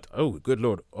mention. Oh, good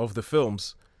lord! Of the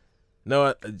films,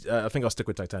 no, I think I'll stick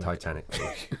with Titanic.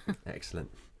 Titanic,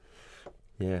 excellent.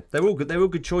 Yeah, they're all good. They're all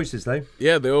good choices, though.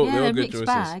 Yeah, they're all good mixed choices.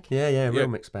 bag. Yeah, real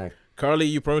mixed bag. Carly,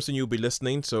 you promising you'll be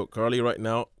listening. So, Carly, right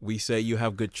now we say you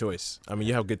have good choice. I mean,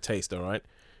 you have good taste, all right.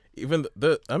 Even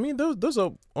those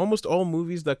are almost all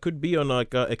movies that could be on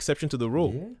like exception to the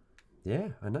rule. Yeah,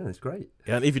 I know, it's great.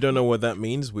 And if you don't know what that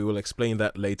means, we will explain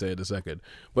that later in a second.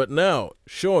 But now,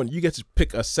 Sean, you get to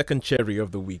pick a second cherry of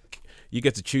the week. You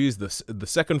get to choose the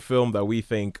second film that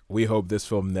we hope this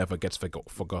film never gets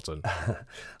forgotten.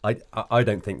 I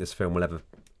don't think this film will ever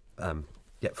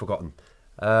get forgotten.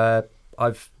 I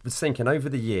was thinking over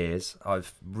the years,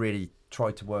 I've really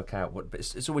tried to work out but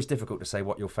it's always difficult to say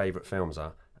what your favourite films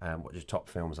are, what your top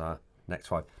films are, next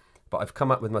 5. But I've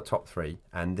come up with my top 3,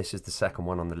 and this is the second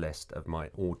one on the list of my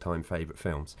all-time favourite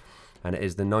films. And it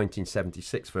is the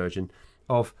 1976 version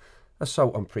of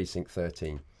Assault on Precinct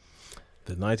 13.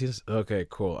 The 90s? Okay,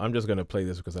 cool. I'm just going to play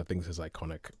this because I think this is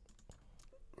iconic.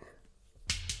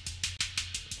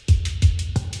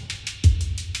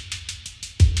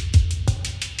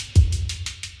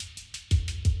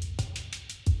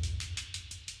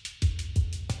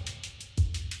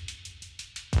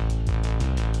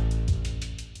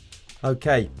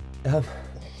 Okay.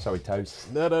 Sorry, Toes.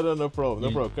 No problem. No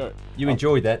problem. You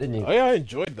enjoyed that, didn't you? Oh, yeah, I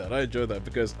enjoyed that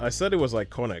because I said it was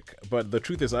iconic. But the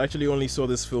truth is, I actually only saw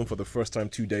this film for the first time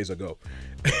 2 days ago.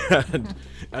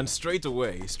 and straight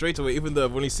away, even though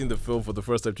I've only seen the film for the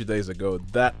first time 2 days ago,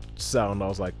 that sound, I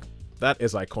was like, that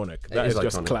is iconic. That is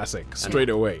just classic, straight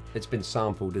away. It's been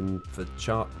sampled for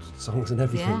chart songs and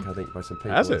everything, I think, by some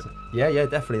people. Has it? Yeah,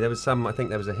 definitely. There was I think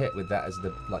there was a hit with that as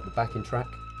the backing track.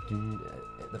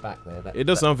 At the back there. It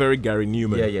does sound very Gary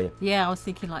Newman. Yeah. Yeah, I was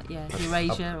thinking like,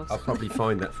 Eurasia. I'll probably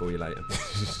find that for you later.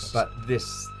 But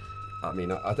this, I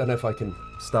mean, I don't know if I can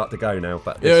start to go now,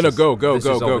 but go. Go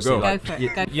for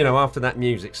it. You know, after that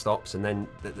music stops and then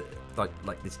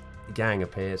like this gang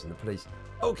appears and the police,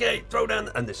 okay, throw down,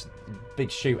 and this big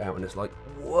shootout, and it's like,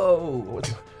 whoa,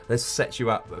 this sets you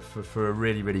up for a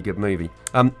really, really good movie.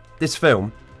 This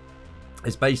film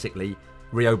is basically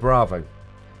Rio Bravo,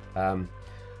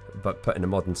 but put in a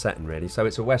modern setting, really. So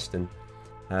it's a western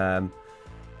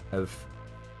of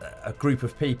a group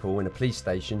of people in a police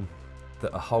station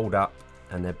that are holed up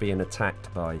and they're being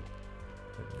attacked by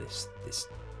this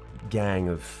gang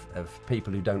of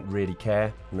people who don't really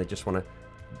care, and they just want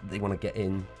to get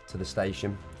into the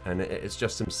station, and it's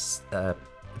just some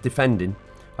defending.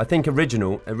 I think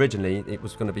originally it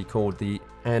was going to be called the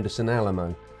Anderson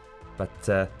Alamo,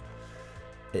 but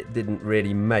it didn't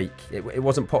really make it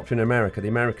wasn't popular in America. The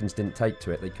Americans didn't take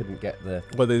to it. They couldn't get the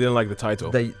Well, they didn't like the title.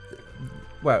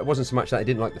 Well, it wasn't so much that they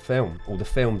didn't like the film, or the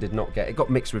film did not get. It got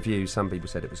mixed reviews. Some people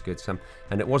said it was good,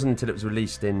 and it wasn't until it was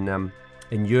released in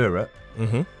Europe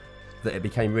that it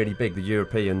became really big. The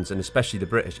Europeans, and especially the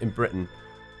British, in Britain,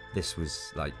 this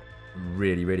was like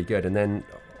really, really good. And then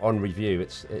on review,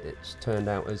 it's turned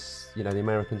out as, you know, the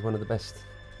Americans, one of the best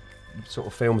sort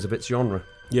of films of its genre.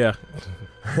 Yeah,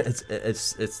 it's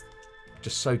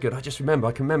just so good. I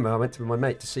can remember I went to my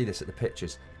mate to see this at the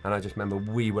Pictures, and I just remember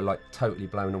we were like totally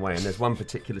blown away. And there's one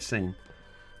particular scene,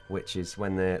 which is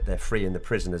when they're freeing the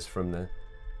prisoners from the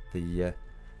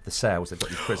cells. They've got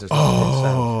these prisoners.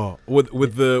 Oh, with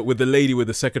the lady with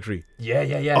the secretary.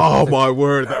 Yeah. Oh my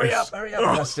word! Hurry up!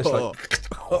 That's just like,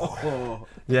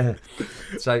 yeah.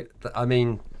 So I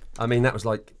mean that was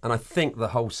like, and I think the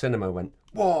whole cinema went,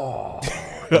 whoa,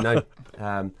 you know.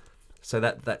 So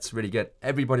that's really good.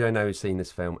 Everybody I know who's seen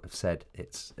this film have said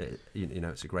it's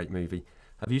a great movie.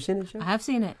 Have you seen it, Sharon? I have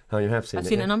seen it. Oh, you have seen it? I've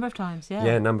seen it a number of times, yeah.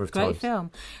 Yeah, a number of times. Great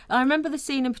film. I remember the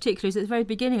scene in particular is at the very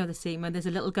beginning of the scene where there's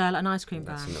a little girl at an ice cream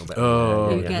van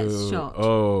who gets shot.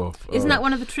 Isn't that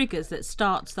one of the triggers that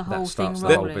starts the whole thing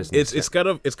rolling? It's kind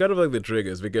of like the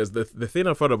triggers, because the thing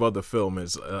I thought about the film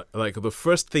is like the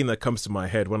first thing that comes to my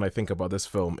head when I think about this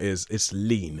film is it's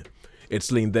lean.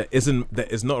 It's lean. There is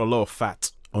not a lot of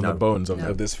fat on the bones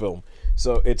of this film.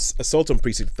 So it's Assault on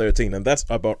Precinct 13, and that's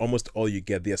about almost all you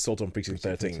get, the Assault on Precinct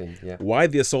 13. Yeah. Why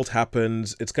the assault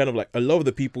happens, it's kind of like a lot of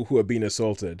the people who are being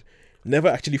assaulted, never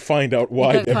actually find out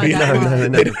why don't they're find being out why. No, they,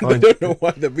 never don't, find- they don't know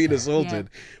why they're being assaulted.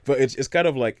 But it's kind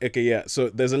of like, okay, yeah, so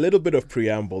there's a little bit of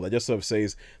preamble that just sort of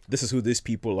says, this is who these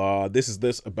people are, this is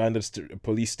this abandoned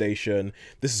police station,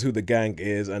 this is who the gang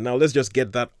is, and now let's just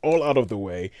get that all out of the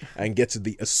way and get to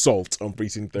the assault on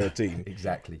Precinct 13.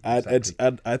 Exactly.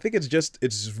 And I think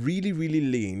it's really, really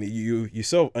lean. You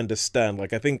sort of understand,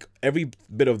 like, I think every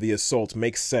bit of the assault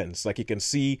makes sense. Like, you can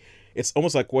see, it's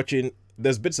almost like watching,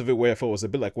 there's bits of it where I felt it was a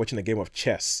bit like watching a game of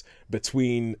chess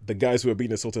between the guys who are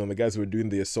being assaulted and the guys who are doing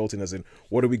the assaulting, as in,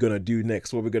 what are we going to do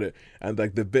next? What are we going to, and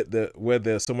like the bit where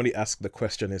there's somebody asked the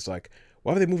question is like,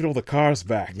 why have they moved all the cars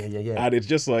back? Yeah. And it's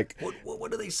just like,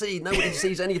 What do they see? Nobody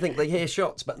sees anything. They hear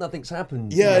shots, but nothing's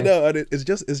happened. yeah, you know? no, and it's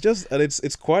just, and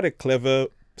it's quite a clever,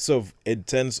 sort of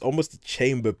intense, almost a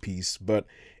chamber piece, but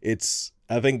it's,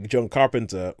 I think John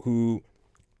Carpenter, who,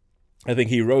 I think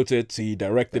he wrote it, he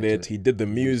directed it, he did the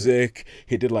music,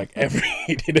 he did like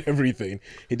he did everything.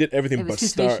 He did everything It was but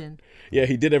his star. vision. Yeah,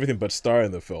 he did everything but star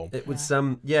in the film. It was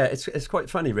it's quite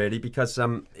funny really, because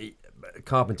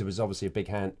Carpenter was obviously a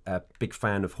big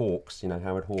fan of Hawks, you know,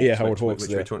 Howard Hawks. Yeah, Howard Hawks, which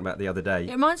we yeah. were talking about the other day.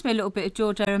 It reminds me a little bit of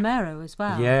George A. Romero as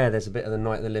well. Yeah, there's a bit of the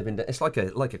Night of the Living Dead. It's like a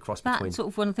cross That between. sort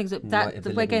of one of the things Night of that the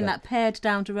we're Living getting Dead. that pared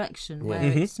down direction where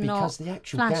Mm-hmm. it's not Because the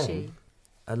actual flashy. gang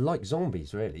are like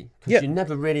zombies, really. Because Yeah. you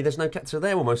never really, there's no so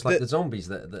they're almost like the zombies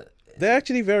that They're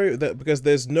actually because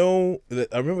there's no.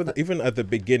 I remember that even at the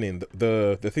beginning,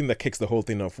 the thing that kicks the whole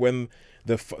thing off when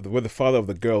the father of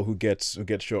the girl who gets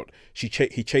shot, he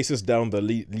chases down the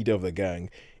leader of the gang.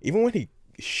 Even when he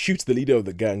shoots the leader of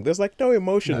the gang, there's like no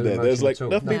emotion No there. emotion There's like at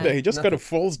all. nothing No, there. He just kind of nothing.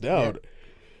 falls down.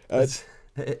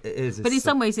 it is. But in it's-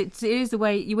 some ways, it is the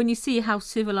way when you see how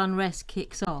civil unrest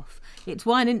kicks off. It's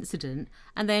one incident,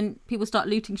 and then people start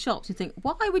looting shops. You think,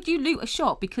 why would you loot a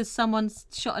shop because someone's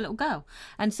shot a little girl?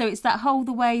 And so it's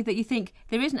the way that you think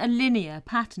there isn't a linear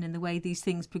pattern in the way these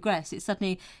things progress. It's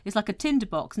like a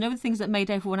tinderbox, and all the things that made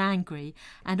everyone angry,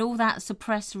 and all that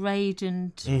suppressed rage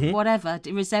and whatever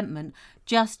resentment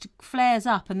just flares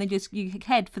up, and then you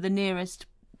head for the nearest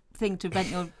thing to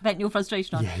vent your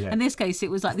frustration on. Yeah. In this case, it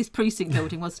was like this precinct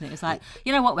building, wasn't it? It's like,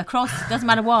 you know what, we're cross, doesn't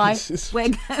matter why. We're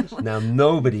Now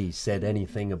nobody said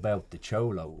anything about the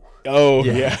Cholo. Oh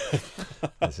yeah.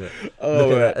 That's it. Oh, Look at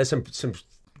yeah. that. There's some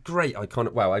great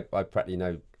iconic. Well, I practically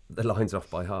know the lines off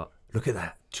by heart. Look at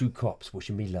that. 2 cops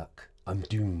wishing me luck. I'm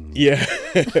doomed. Yeah.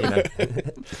 You know?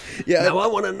 Yeah. Now I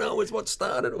want to know is what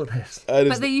started all this.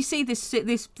 But then you see this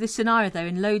scenario though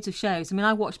in loads of shows. I mean,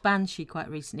 I watched Banshee quite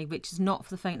recently, which is not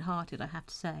for the faint-hearted, I have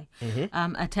to say.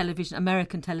 A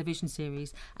American television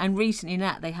series, and recently in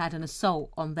that they had an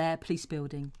assault on their police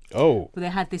building. Oh. Where they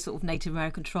had this sort of Native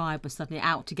American tribe was suddenly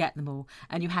out to get them all,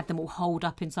 and you had them all holed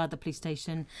up inside the police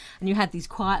station, and you had these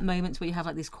quiet moments where you have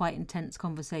like these quite intense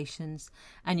conversations,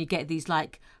 and you get these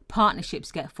like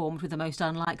partnerships get formed with the most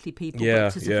unlikely people, Yeah,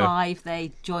 but to survive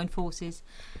they join forces,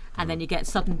 and then you get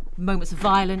sudden moments of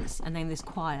violence, and then there's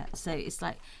quiet. So it's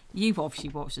like, you've obviously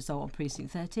watched Assault on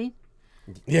Precinct 13.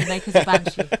 Yeah. Makers of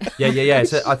Banshee. Yeah.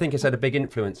 I think it's had a big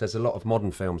influence. There's a lot of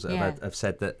modern films that Yeah. have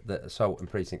said that Assault and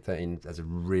Precinct 13 has a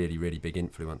really, really big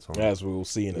influence on it. As we will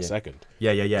see in a second.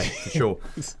 Yeah, for sure.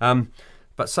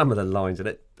 But some of the lines in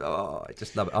it, I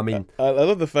just love it. I mean, I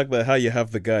love the fact that how you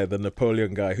have the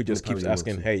Napoleon guy, who just keeps Napoleon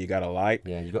asking, Wilson. "Hey, you got a light?"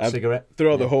 yeah, you got a And cigarette?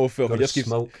 Throughout the Yeah. whole film, Got he just a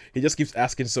keeps smoke?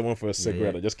 asking someone for a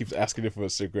cigarette. yeah. Or just keeps asking him for a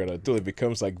cigarette until it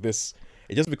becomes like this.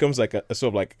 It just becomes like a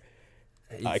sort of like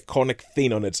iconic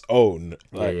thing on its own.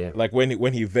 Like, Yeah. like when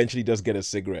he eventually does get a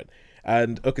cigarette.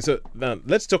 And okay, so now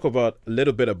let's talk about a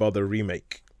little bit about the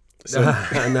remake. So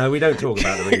No, we don't talk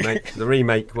about the remake. The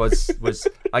remake was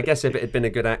I guess if it had been a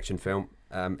good action film,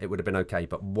 it would have been okay.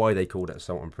 But why they called it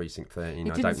Assault on Precinct 13,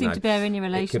 It I didn't don't seem know. to bear any It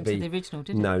relation could to be- the original,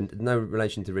 did it? No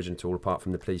relation to the original at all, apart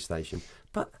from the police station.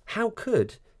 But how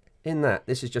could, in that,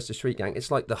 this is just a street gang, it's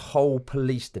like the whole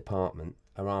police department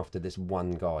are after this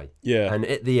one guy. Yeah. And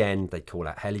at the end, they call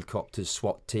out helicopters,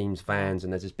 SWAT teams, vans,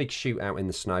 and there's this big shootout in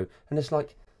the snow. And it's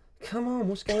like, come on,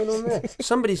 what's going on there?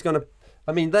 Somebody's going to...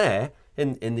 I mean, there,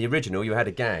 in the original, you had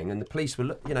a gang, and the police were,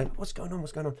 what's going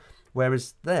on?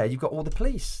 Whereas there, you've got all the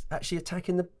police actually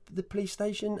attacking the police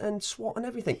station and SWAT and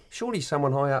everything. Surely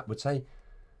someone high up would say,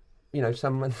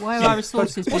 someone... Why are our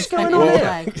resources What's being going spent on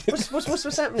in here? this way?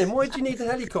 What's happening? Why do you need the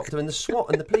helicopter and the SWAT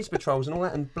and the police patrols and all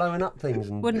that and blowing up things?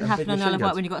 And, Wouldn't and happen big on Isle machine of Wight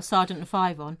guns? when you've got a Sergeant and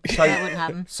 5 on. So- That wouldn't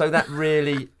happen. So that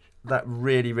really,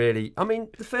 I mean,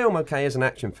 the film, okay, is an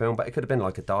action film, but it could have been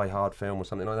like a Die Hard film or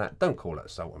something like that. Don't call it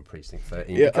Assault on Precinct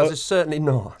 13, Yeah, because it's certainly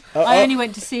not. I only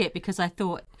went to see it because I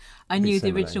thought I knew the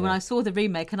similar, original when yeah. I saw the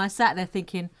remake, and I sat there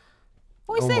thinking,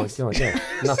 What is this? My God,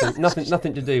 yeah.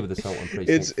 nothing to do with Assault on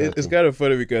Precinct. It's kind of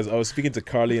funny because I was speaking to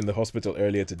Carly in the hospital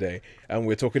earlier today, and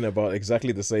we're talking about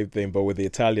exactly the same thing, but with the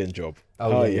Italian Job.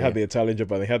 Had the Italian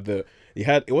Job, and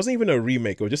it wasn't even a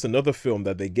remake; it was just another film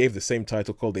that they gave the same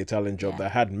title called The Italian Job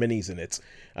that had minis in it.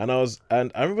 And I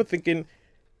remember thinking,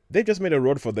 they just made a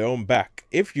road for their own back.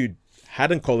 If you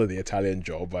hadn't called it The Italian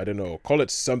Job, I don't know, call it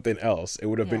something else, it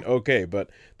would have been okay. But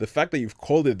the fact that you've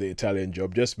called it The Italian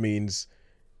Job just means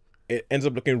it ends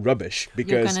up looking rubbish,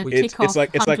 because it's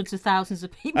like hundreds of thousands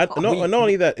of people. Not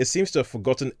only that, it seems to have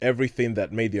forgotten everything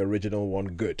that made the original one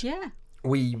good. Yeah.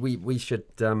 We should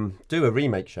do a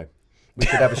remake show. We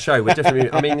should have a show with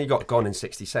different. I mean, you got Gone in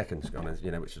 60 Seconds,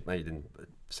 which was made in the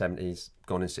 70s.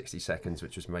 Gone in 60 Seconds,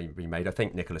 which was remade. I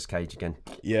think Nicolas Cage again.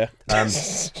 Yeah.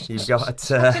 You've got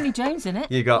Vinnie Jones in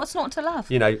it. You got what's not to love?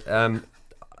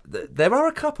 There are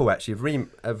a couple actually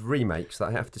of remakes that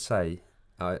I have to say.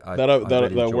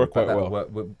 That work quite well.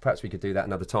 Perhaps we could do that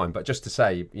another time. But just to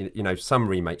say, some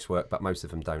remakes work, but most of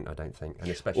them don't. I don't think, and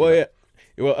especially.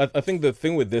 Well, I think the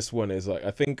thing with this one is, like,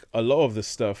 I think a lot of the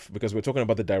stuff, because we're talking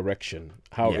about the direction,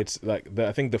 how it's like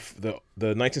I think the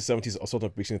 1970s Assault on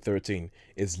Precinct 13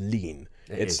 is lean.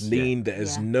 It's lean. Yeah. There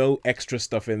is no extra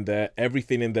stuff in there.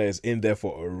 Everything in there is in there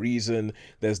for a reason.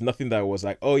 There's nothing that was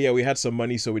like, oh yeah, we had some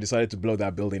money, so we decided to blow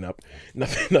that building up.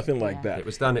 Nothing like that. It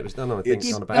was done. I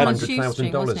think on about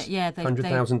 $100,000. Yeah,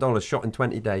 $100,000 shot in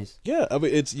 20 days. Yeah, I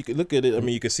mean, you can look at it. I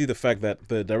mean, you can see the fact that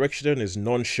the direction is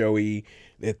non-showy.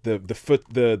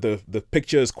 The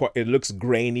picture is quite. It looks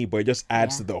grainy, but it just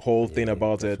adds to the whole thing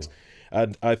about it.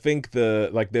 And I think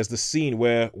there's the scene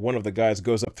where one of the guys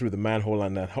goes up through the manhole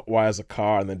and then wires a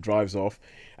car and then drives off.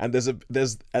 And there's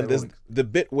the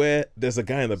bit where there's a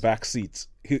guy in the back seat.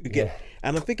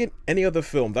 And I'm thinking any other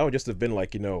film that would just have been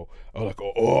like,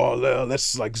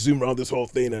 let's like zoom around this whole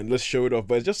thing and let's show it off.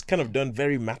 But it's just kind of done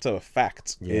very matter of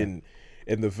fact in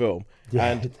the film.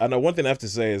 Yeah. And one thing I have to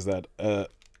say is that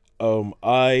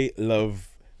I love.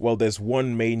 Well, there's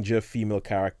one major female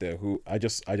character who I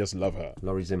just love her.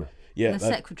 Laurie Zimmer. Yeah, the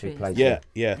secretary. Plays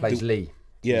Lee.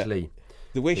 Yeah, Lee.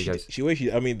 The way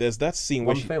she. I mean, there's that scene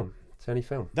where film. It's the only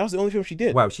film. That was the only film she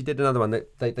did. Well, she did another one.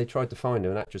 They tried to find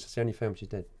her an actress. It's the only film she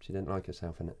did. She didn't like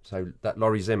herself in it. So that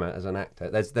Laurie Zimmer as an actor.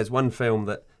 There's one film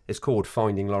that is called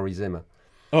Finding Laurie Zimmer.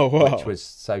 Oh wow! Which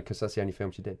was because that's the only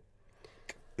film she did.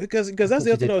 Because that's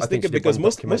the other thing I was thinking. Because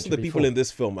most of the people in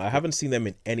this film, I haven't seen them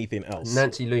in anything else.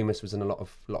 Nancy Loomis was in a lot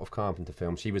of Carpenter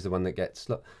films. She was the one that gets.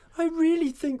 Look, I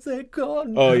really think they're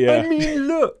gone. Oh yeah. I mean,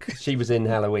 look. She was in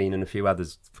Halloween and a few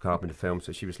others Carpenter films,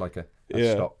 so she was like a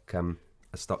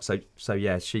stock. So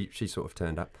yeah, she sort of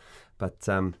turned up. But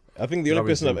I think the only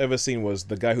person I've ever seen was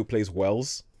the guy who plays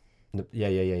Wells. Yeah.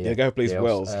 The guy who plays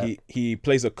Wells, he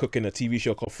plays a cook in a TV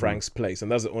show called Frank's Place,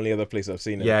 and that's the only other place I've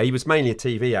seen him. Yeah, he was mainly a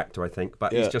TV actor, I think,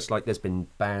 but he's just like, there's been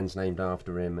bands named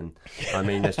after him, and I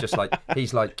mean, there's just like,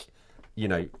 he's like,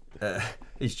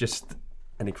 he's just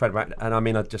an incredible actor, and I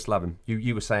mean, I just love him.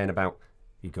 You were saying about,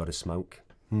 you got to smoke.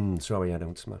 Sorry, I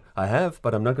don't smoke. I have,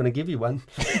 but I'm not going to give you one.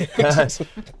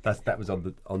 That was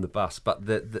on the bus, but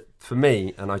the for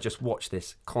me, and I just watch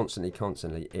this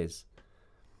constantly, is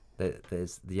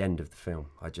there's the end of the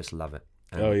film. I just love it.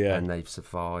 And, and they've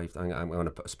survived. I'm going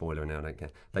to put a spoiler in now. I don't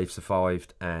care. They've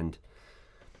survived, and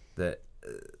a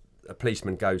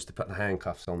policeman goes to put the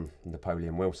handcuffs on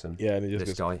Napoleon Wilson. Yeah, and he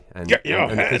just guy. And, get your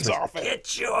hands off him.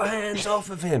 Get your hands off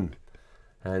of him.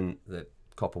 And the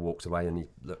copper walks away, and he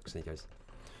looks and he goes,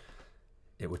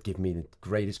 "It would give me the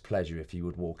greatest pleasure if you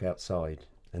would walk outside."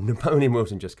 And Napoleon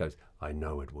Wilson just goes, "I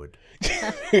know it would."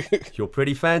 "You're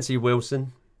pretty fancy,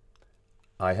 Wilson.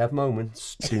 I have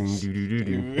moments." And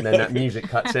then that music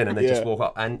cuts in and they just walk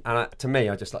up. And to me,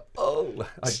 I just like,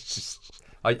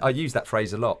 I use that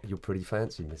phrase a lot. "You're pretty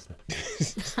fancy, mister."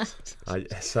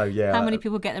 How many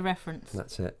people get the reference?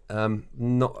 That's it. Some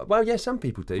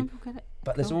people do. Some people get it.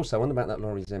 But there's also, on about that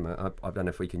Laurie Zimmer, I don't know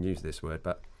if we can use this word,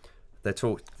 but they're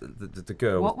the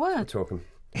girl. What word? We're talking.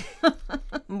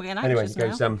 Anyway, he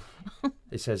goes,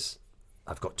 he says,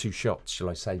 "I've got 2 shots. Shall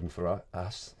I save them for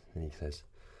us?" And he says,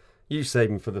 "You save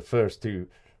them for the first 2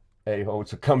 a-holes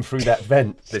to come through that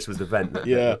vent." This was the vent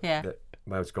that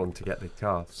Wales gone to get the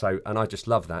car. So, and I just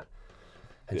love that.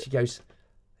 And she goes,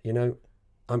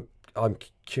 I'm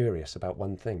curious about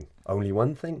one thing. "Only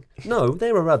one thing?" "No,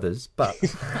 there are others, but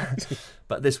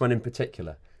but this one in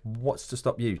particular. What's to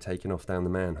stop you taking off down the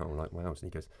manhole like Wales?"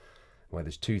 And he goes, "Well,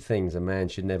 there's 2 things a man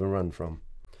should never run from.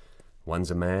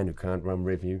 One's a man who can't run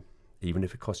with you, even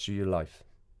if it costs you your life.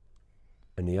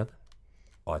 And the other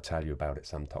I'll tell you about it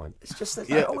sometime. It's just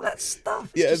all that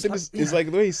stuff. It's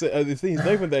like the way he said. The thing is,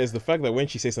 not even there is the fact that when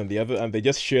she says on the other, and they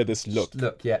just share this look,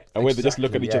 and where they just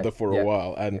look at each other for a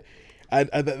while, and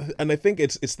I think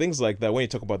it's things like that when you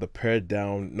talk about the pared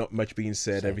down, not much being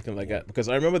said, everything like that. Because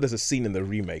I remember there's a scene in the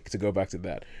remake, to go back to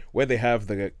that, where they have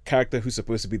the character who's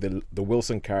supposed to be the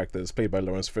Wilson character, is played by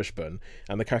Lawrence Fishburne,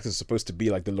 and the character is supposed to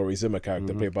be like the Laurie Zimmer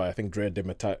character, played by I think Dre De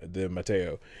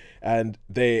Matteo, and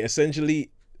they essentially,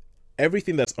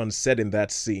 everything that's unsaid in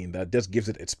that scene that just gives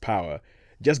it its power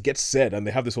just gets said, and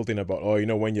they have this whole thing about,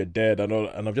 when you're dead and all,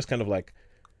 and I'm just kind of like,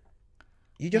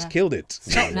 you just killed it.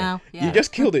 Stop now. Yeah. You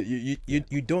just killed it.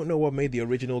 You don't know what made the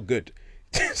original good.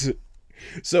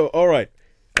 So all right,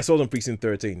 I saw it on Precinct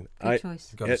 13. Good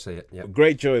choice. Got to see it. Yeah.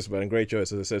 Great choice, man. Great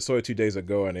choice. As I said, saw it 2 days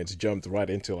ago, and it's jumped right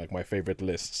into like my favorite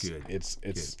lists. Good. It's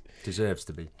Good. Deserves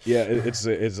to be. Yeah,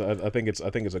 I think it's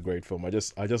a great film. I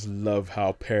just love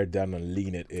how pared down and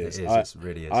lean it is. It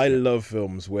really is. I love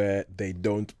films where they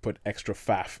don't put extra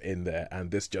faff in there,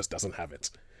 and this just doesn't have it.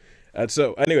 And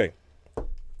so anyway,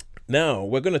 now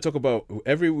we're going to talk about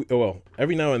every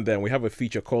now and then we have a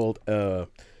feature called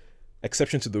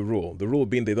exception to the rule. The rule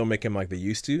being they don't make them like they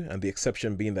used to, and the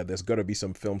exception being that there's got to be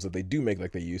some films that they do make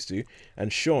like they used to.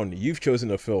 And Sean, you've chosen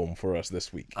a film for us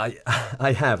this week.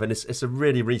 I have, and it's a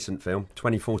really recent film,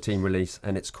 2014 release,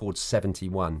 and it's called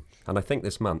 71. And I think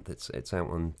this month it's out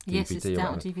on DVD. Yes, it's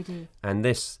out on DVD. And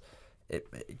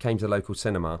it came to the local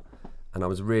cinema, and I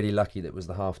was really lucky that it was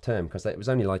the half term, because it was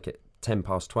only like at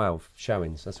 12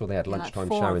 showings. That's all they had, lunchtime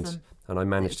like 4 showings. And I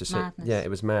managed to sit. Yeah, it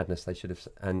was madness. They should have,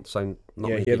 and so not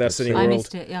many that's people Cine I World.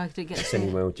 missed it. Yeah, I didn't get to see it.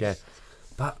 Cineworld, yeah.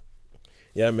 But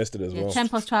yeah, I missed it as well.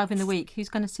 12 in the week. Who's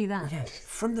going to see that? yeah,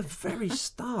 from the very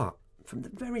start,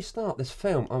 this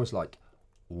film, I was like,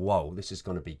 whoa, this is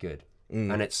going to be good.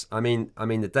 And it's, I mean,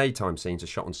 the daytime scenes are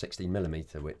shot on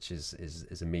 16mm, which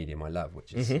is a medium I love,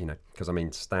 which is,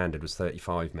 because standard was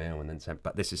 35mm, and then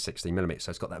but this is 16mm, so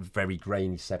it's got that very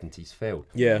grainy 70s feel.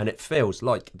 Yeah. And it feels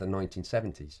like the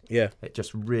 1970s. Yeah. It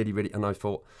just really, really, and I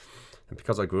thought, and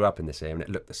because I grew up in this era and it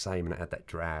looked the same and it had that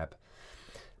drab.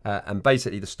 And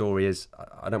basically the story is,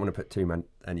 I don't want to put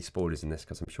any spoilers in this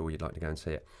because I'm sure you'd like to go and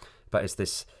see it, but it's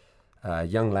this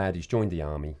young lad who's joined the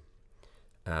army.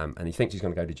 And he thinks he's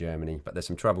going to go to Germany, but there's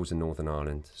some troubles in Northern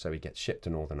Ireland, so he gets shipped to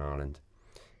Northern Ireland,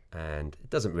 and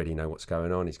doesn't really know what's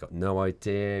going on. He's got no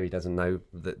idea. He doesn't know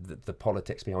the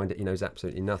politics behind it. He knows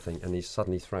absolutely nothing, and he's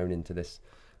suddenly thrown into this.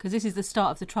 Because this is the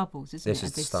start of the Troubles, isn't it? This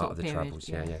is the start of the Troubles.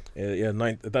 Yeah.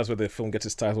 That's where the film gets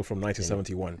its title from,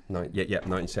 1971.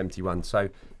 1971. So,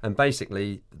 and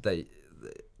basically they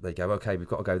go, okay, we've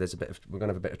got to go. We're going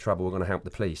to have a bit of trouble. We're going to help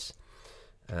the police.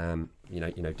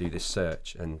 Do this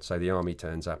search, and so the army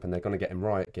turns up, and they're going to get him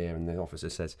riot gear, and the officer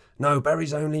says, "No,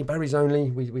 berries only.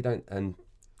 We don't." And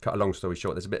cut a long story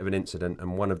short, there's a bit of an incident,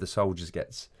 and one of the soldiers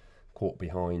gets caught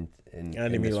behind in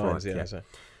enemy this lines. riot.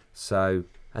 So,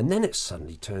 and then it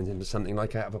suddenly turns into something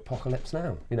like out of Apocalypse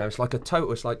Now. It's like a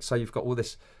total. It's like, so you've got all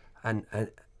this, and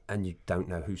you don't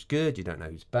know who's good, you don't know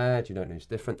who's bad, you don't know who's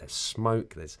different. There's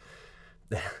smoke.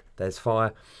 There's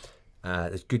fire.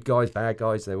 There's good guys, bad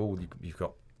guys. You've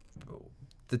got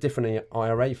the different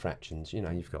IRA fractions.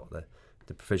 You've got the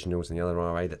provisionals and the other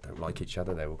IRA that don't like each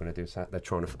other. They're all going to do that.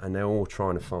 They're all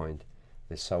trying to find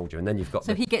this soldier. And then you've got.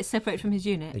 So he gets separated from his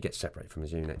unit. He gets separated from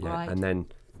his unit, yeah. Right. And then.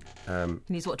 And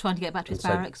he's trying to get back to his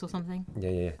barracks or something.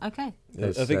 Yeah. Okay.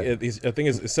 I think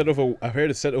it's set over. I've heard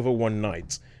it's set over one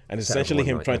night, and it's essentially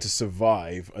him trying to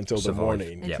survive until the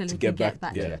morning to get back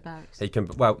to his barracks. He can.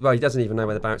 Well, he doesn't even know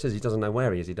where the barracks is. He doesn't know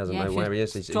where he is. He doesn't know where he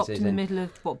is. He's dropped in the middle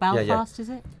of Belfast, is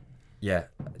it? Yeah.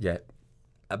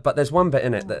 But there's one bit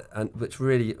in it which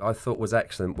really I thought was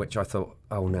excellent, which I thought,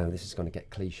 oh no, this is going to get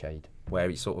cliched, where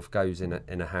he sort of goes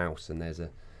in a house and there's a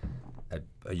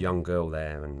young girl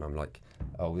there, and I'm like,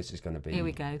 oh, this is going to be. Here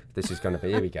we go. This is going to be.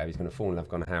 Here we go. He's going to fall in love,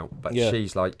 going to help. But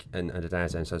she's like, and her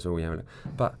dad's there and says, oh yeah,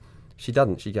 but she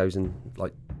doesn't. She goes and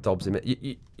like dobs him.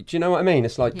 Do you know what I mean?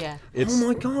 It's like, oh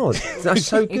my god, that's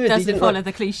so good. It doesn't follow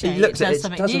the cliche. He looks at it.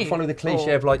 It doesn't follow the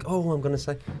cliche of like, oh, I'm going to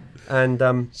say. And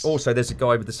also, there's a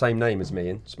guy with the same name as me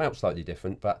and spelt slightly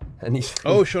different, and he's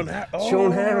Sean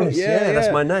Harris. Yeah,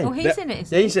 that's my name. Oh, he's in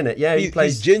it. Yeah, he's in it. Yeah, he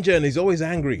plays he's ginger and he's always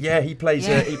angry. Yeah, he plays.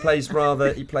 He plays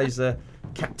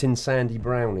Captain Sandy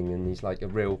Browning, and he's like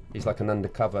an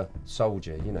undercover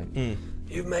soldier.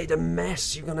 You've made a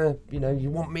mess. You're gonna, you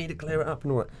want me to clear it up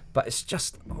and all that. But it's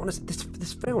just honestly,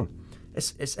 this film,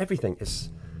 it's everything. It's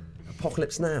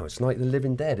Apocalypse Now. It's like The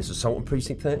Living Dead. It's Assault on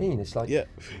Precinct 13. It's like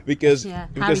because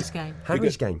Harry's Game.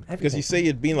 Everything. Because you say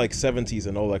it'd been like 70s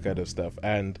and all that kind of stuff,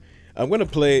 and I'm gonna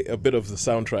play a bit of the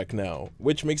soundtrack now,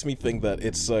 which makes me think that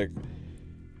it's like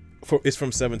is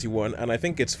from 71, and I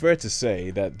think it's fair to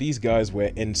say that these guys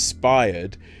were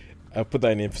inspired. I put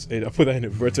that in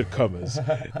inverted commas.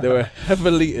 They were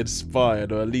heavily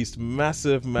inspired, or at least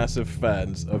massive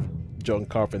fans of John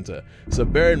Carpenter. So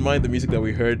bear in mind the music that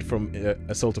we heard from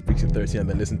Assault of Precinct 13, and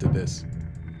then listen to this.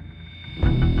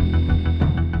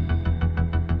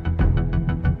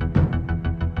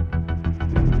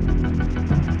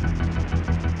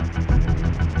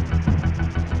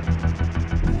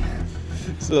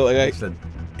 So like Excellent.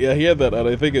 I hear that, and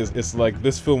I think it's like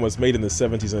this film was made in the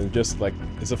 70s, and just like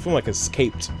it's a film like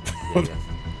escaped. Yeah.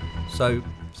 So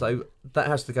that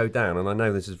has to go down, and I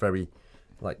know this is very,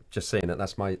 like, just seeing it.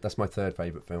 That's my third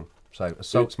favourite film. So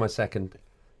Assault's my second.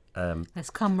 Let's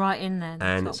come right in there.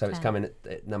 And so it's coming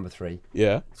at number 3.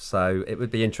 Yeah. So it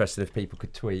would be interesting if people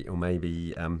could tweet, or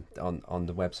maybe on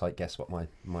the website, guess what my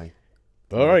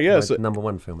All right, yeah. So number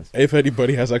 1 film is. if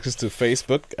anybody has access to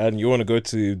Facebook and you want to go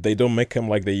to They Don't Make Them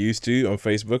Like They Used To on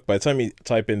Facebook, by the time you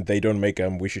type in They Don't Make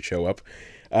Them, we should show up.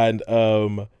 And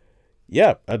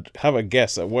yeah, I'd have a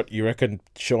guess at what you reckon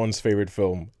Sean's favorite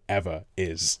film ever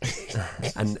is.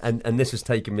 and this has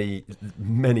taken me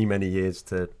many years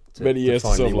to Many years to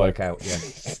finally sort of work like- out. Yeah,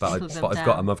 but Put them I've got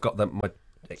down. them. I've got them. My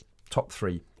top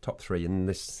three, and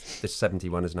this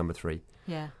 71 is number 3.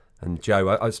 Yeah. And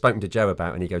Joe, I've spoken to Joe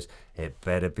about it, and he goes, "It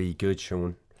better be good,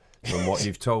 Sean, from what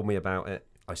you've told me about it."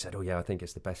 I said, "Oh yeah, I think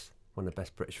it's one of the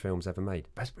best British films ever made."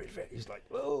 Best British film. He's like,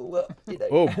 "Oh, well, you know."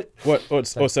 Oh, what? Oh,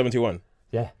 it's 71.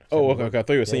 Yeah. Oh, okay. I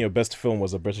thought you were saying your best film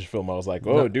was a British film. I was like,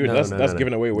 oh, No, dude, no, that's no.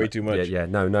 giving away way too much. Yeah.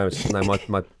 No, not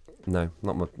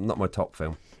my top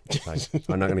film. So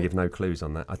I'm not going to give no clues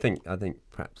on that. I think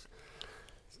perhaps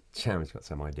Sharon's got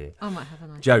some idea. I might have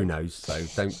an idea. Joe knows, so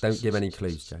don't give any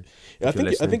clues, Joe. I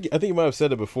think you might have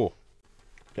said it before.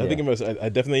 I think Yeah. I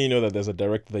definitely know that there's a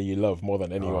director that you love more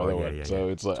than any Oh, other yeah, one. yeah, So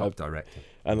yeah. it's like, top director.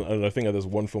 and I think that there's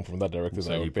one film from that director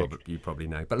that I So would pick. you probably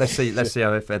know. But let's see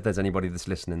how if there's anybody that's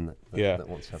listening that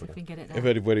wants to have See a if go. we can get it If down.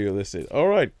 anybody will listen. All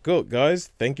right, cool, guys.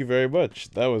 Thank you very much.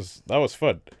 That was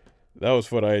fun. That was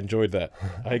fun. I enjoyed that.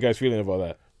 How you guys feeling about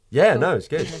that? Yeah, no, it's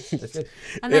good. It's good.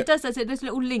 And that does, there's a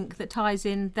little link that ties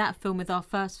in that film with our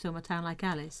first film, A Town Like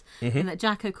Alice. And that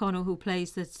Jack O'Connell, who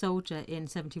plays the soldier in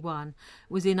 71,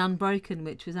 was in Unbroken,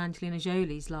 which was Angelina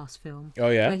Jolie's last film. Oh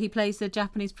yeah. Where he plays the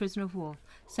Japanese prisoner of war.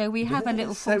 So we have a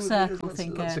little So full circle lots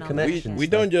thing of going on. connections. We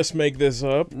don't just make this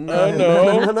up. No, Oh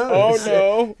no. no. Oh It's-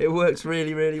 no. It works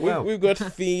really well. We've got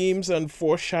themes and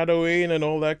foreshadowing and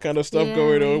all that kind of stuff Yeah,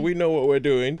 going on. we- We know what we're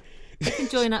doing. We can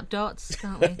join up dots,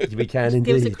 can't we? We can indeed.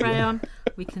 Give us a crayon,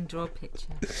 we can draw a picture.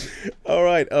 All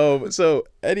right. So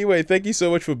anyway, thank you so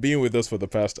much for being with us for the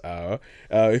past hour.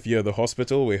 If you're in the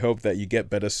hospital, we hope that you get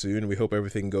better soon. We hope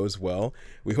everything goes well.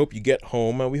 We hope you get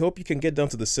home, and we hope you can get down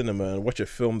to the cinema and watch a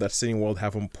film that Cineworld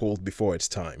haven't pulled before its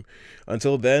time.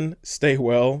 Until then, stay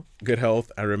well, good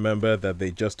health, and remember that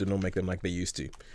they just do not make them like they used to.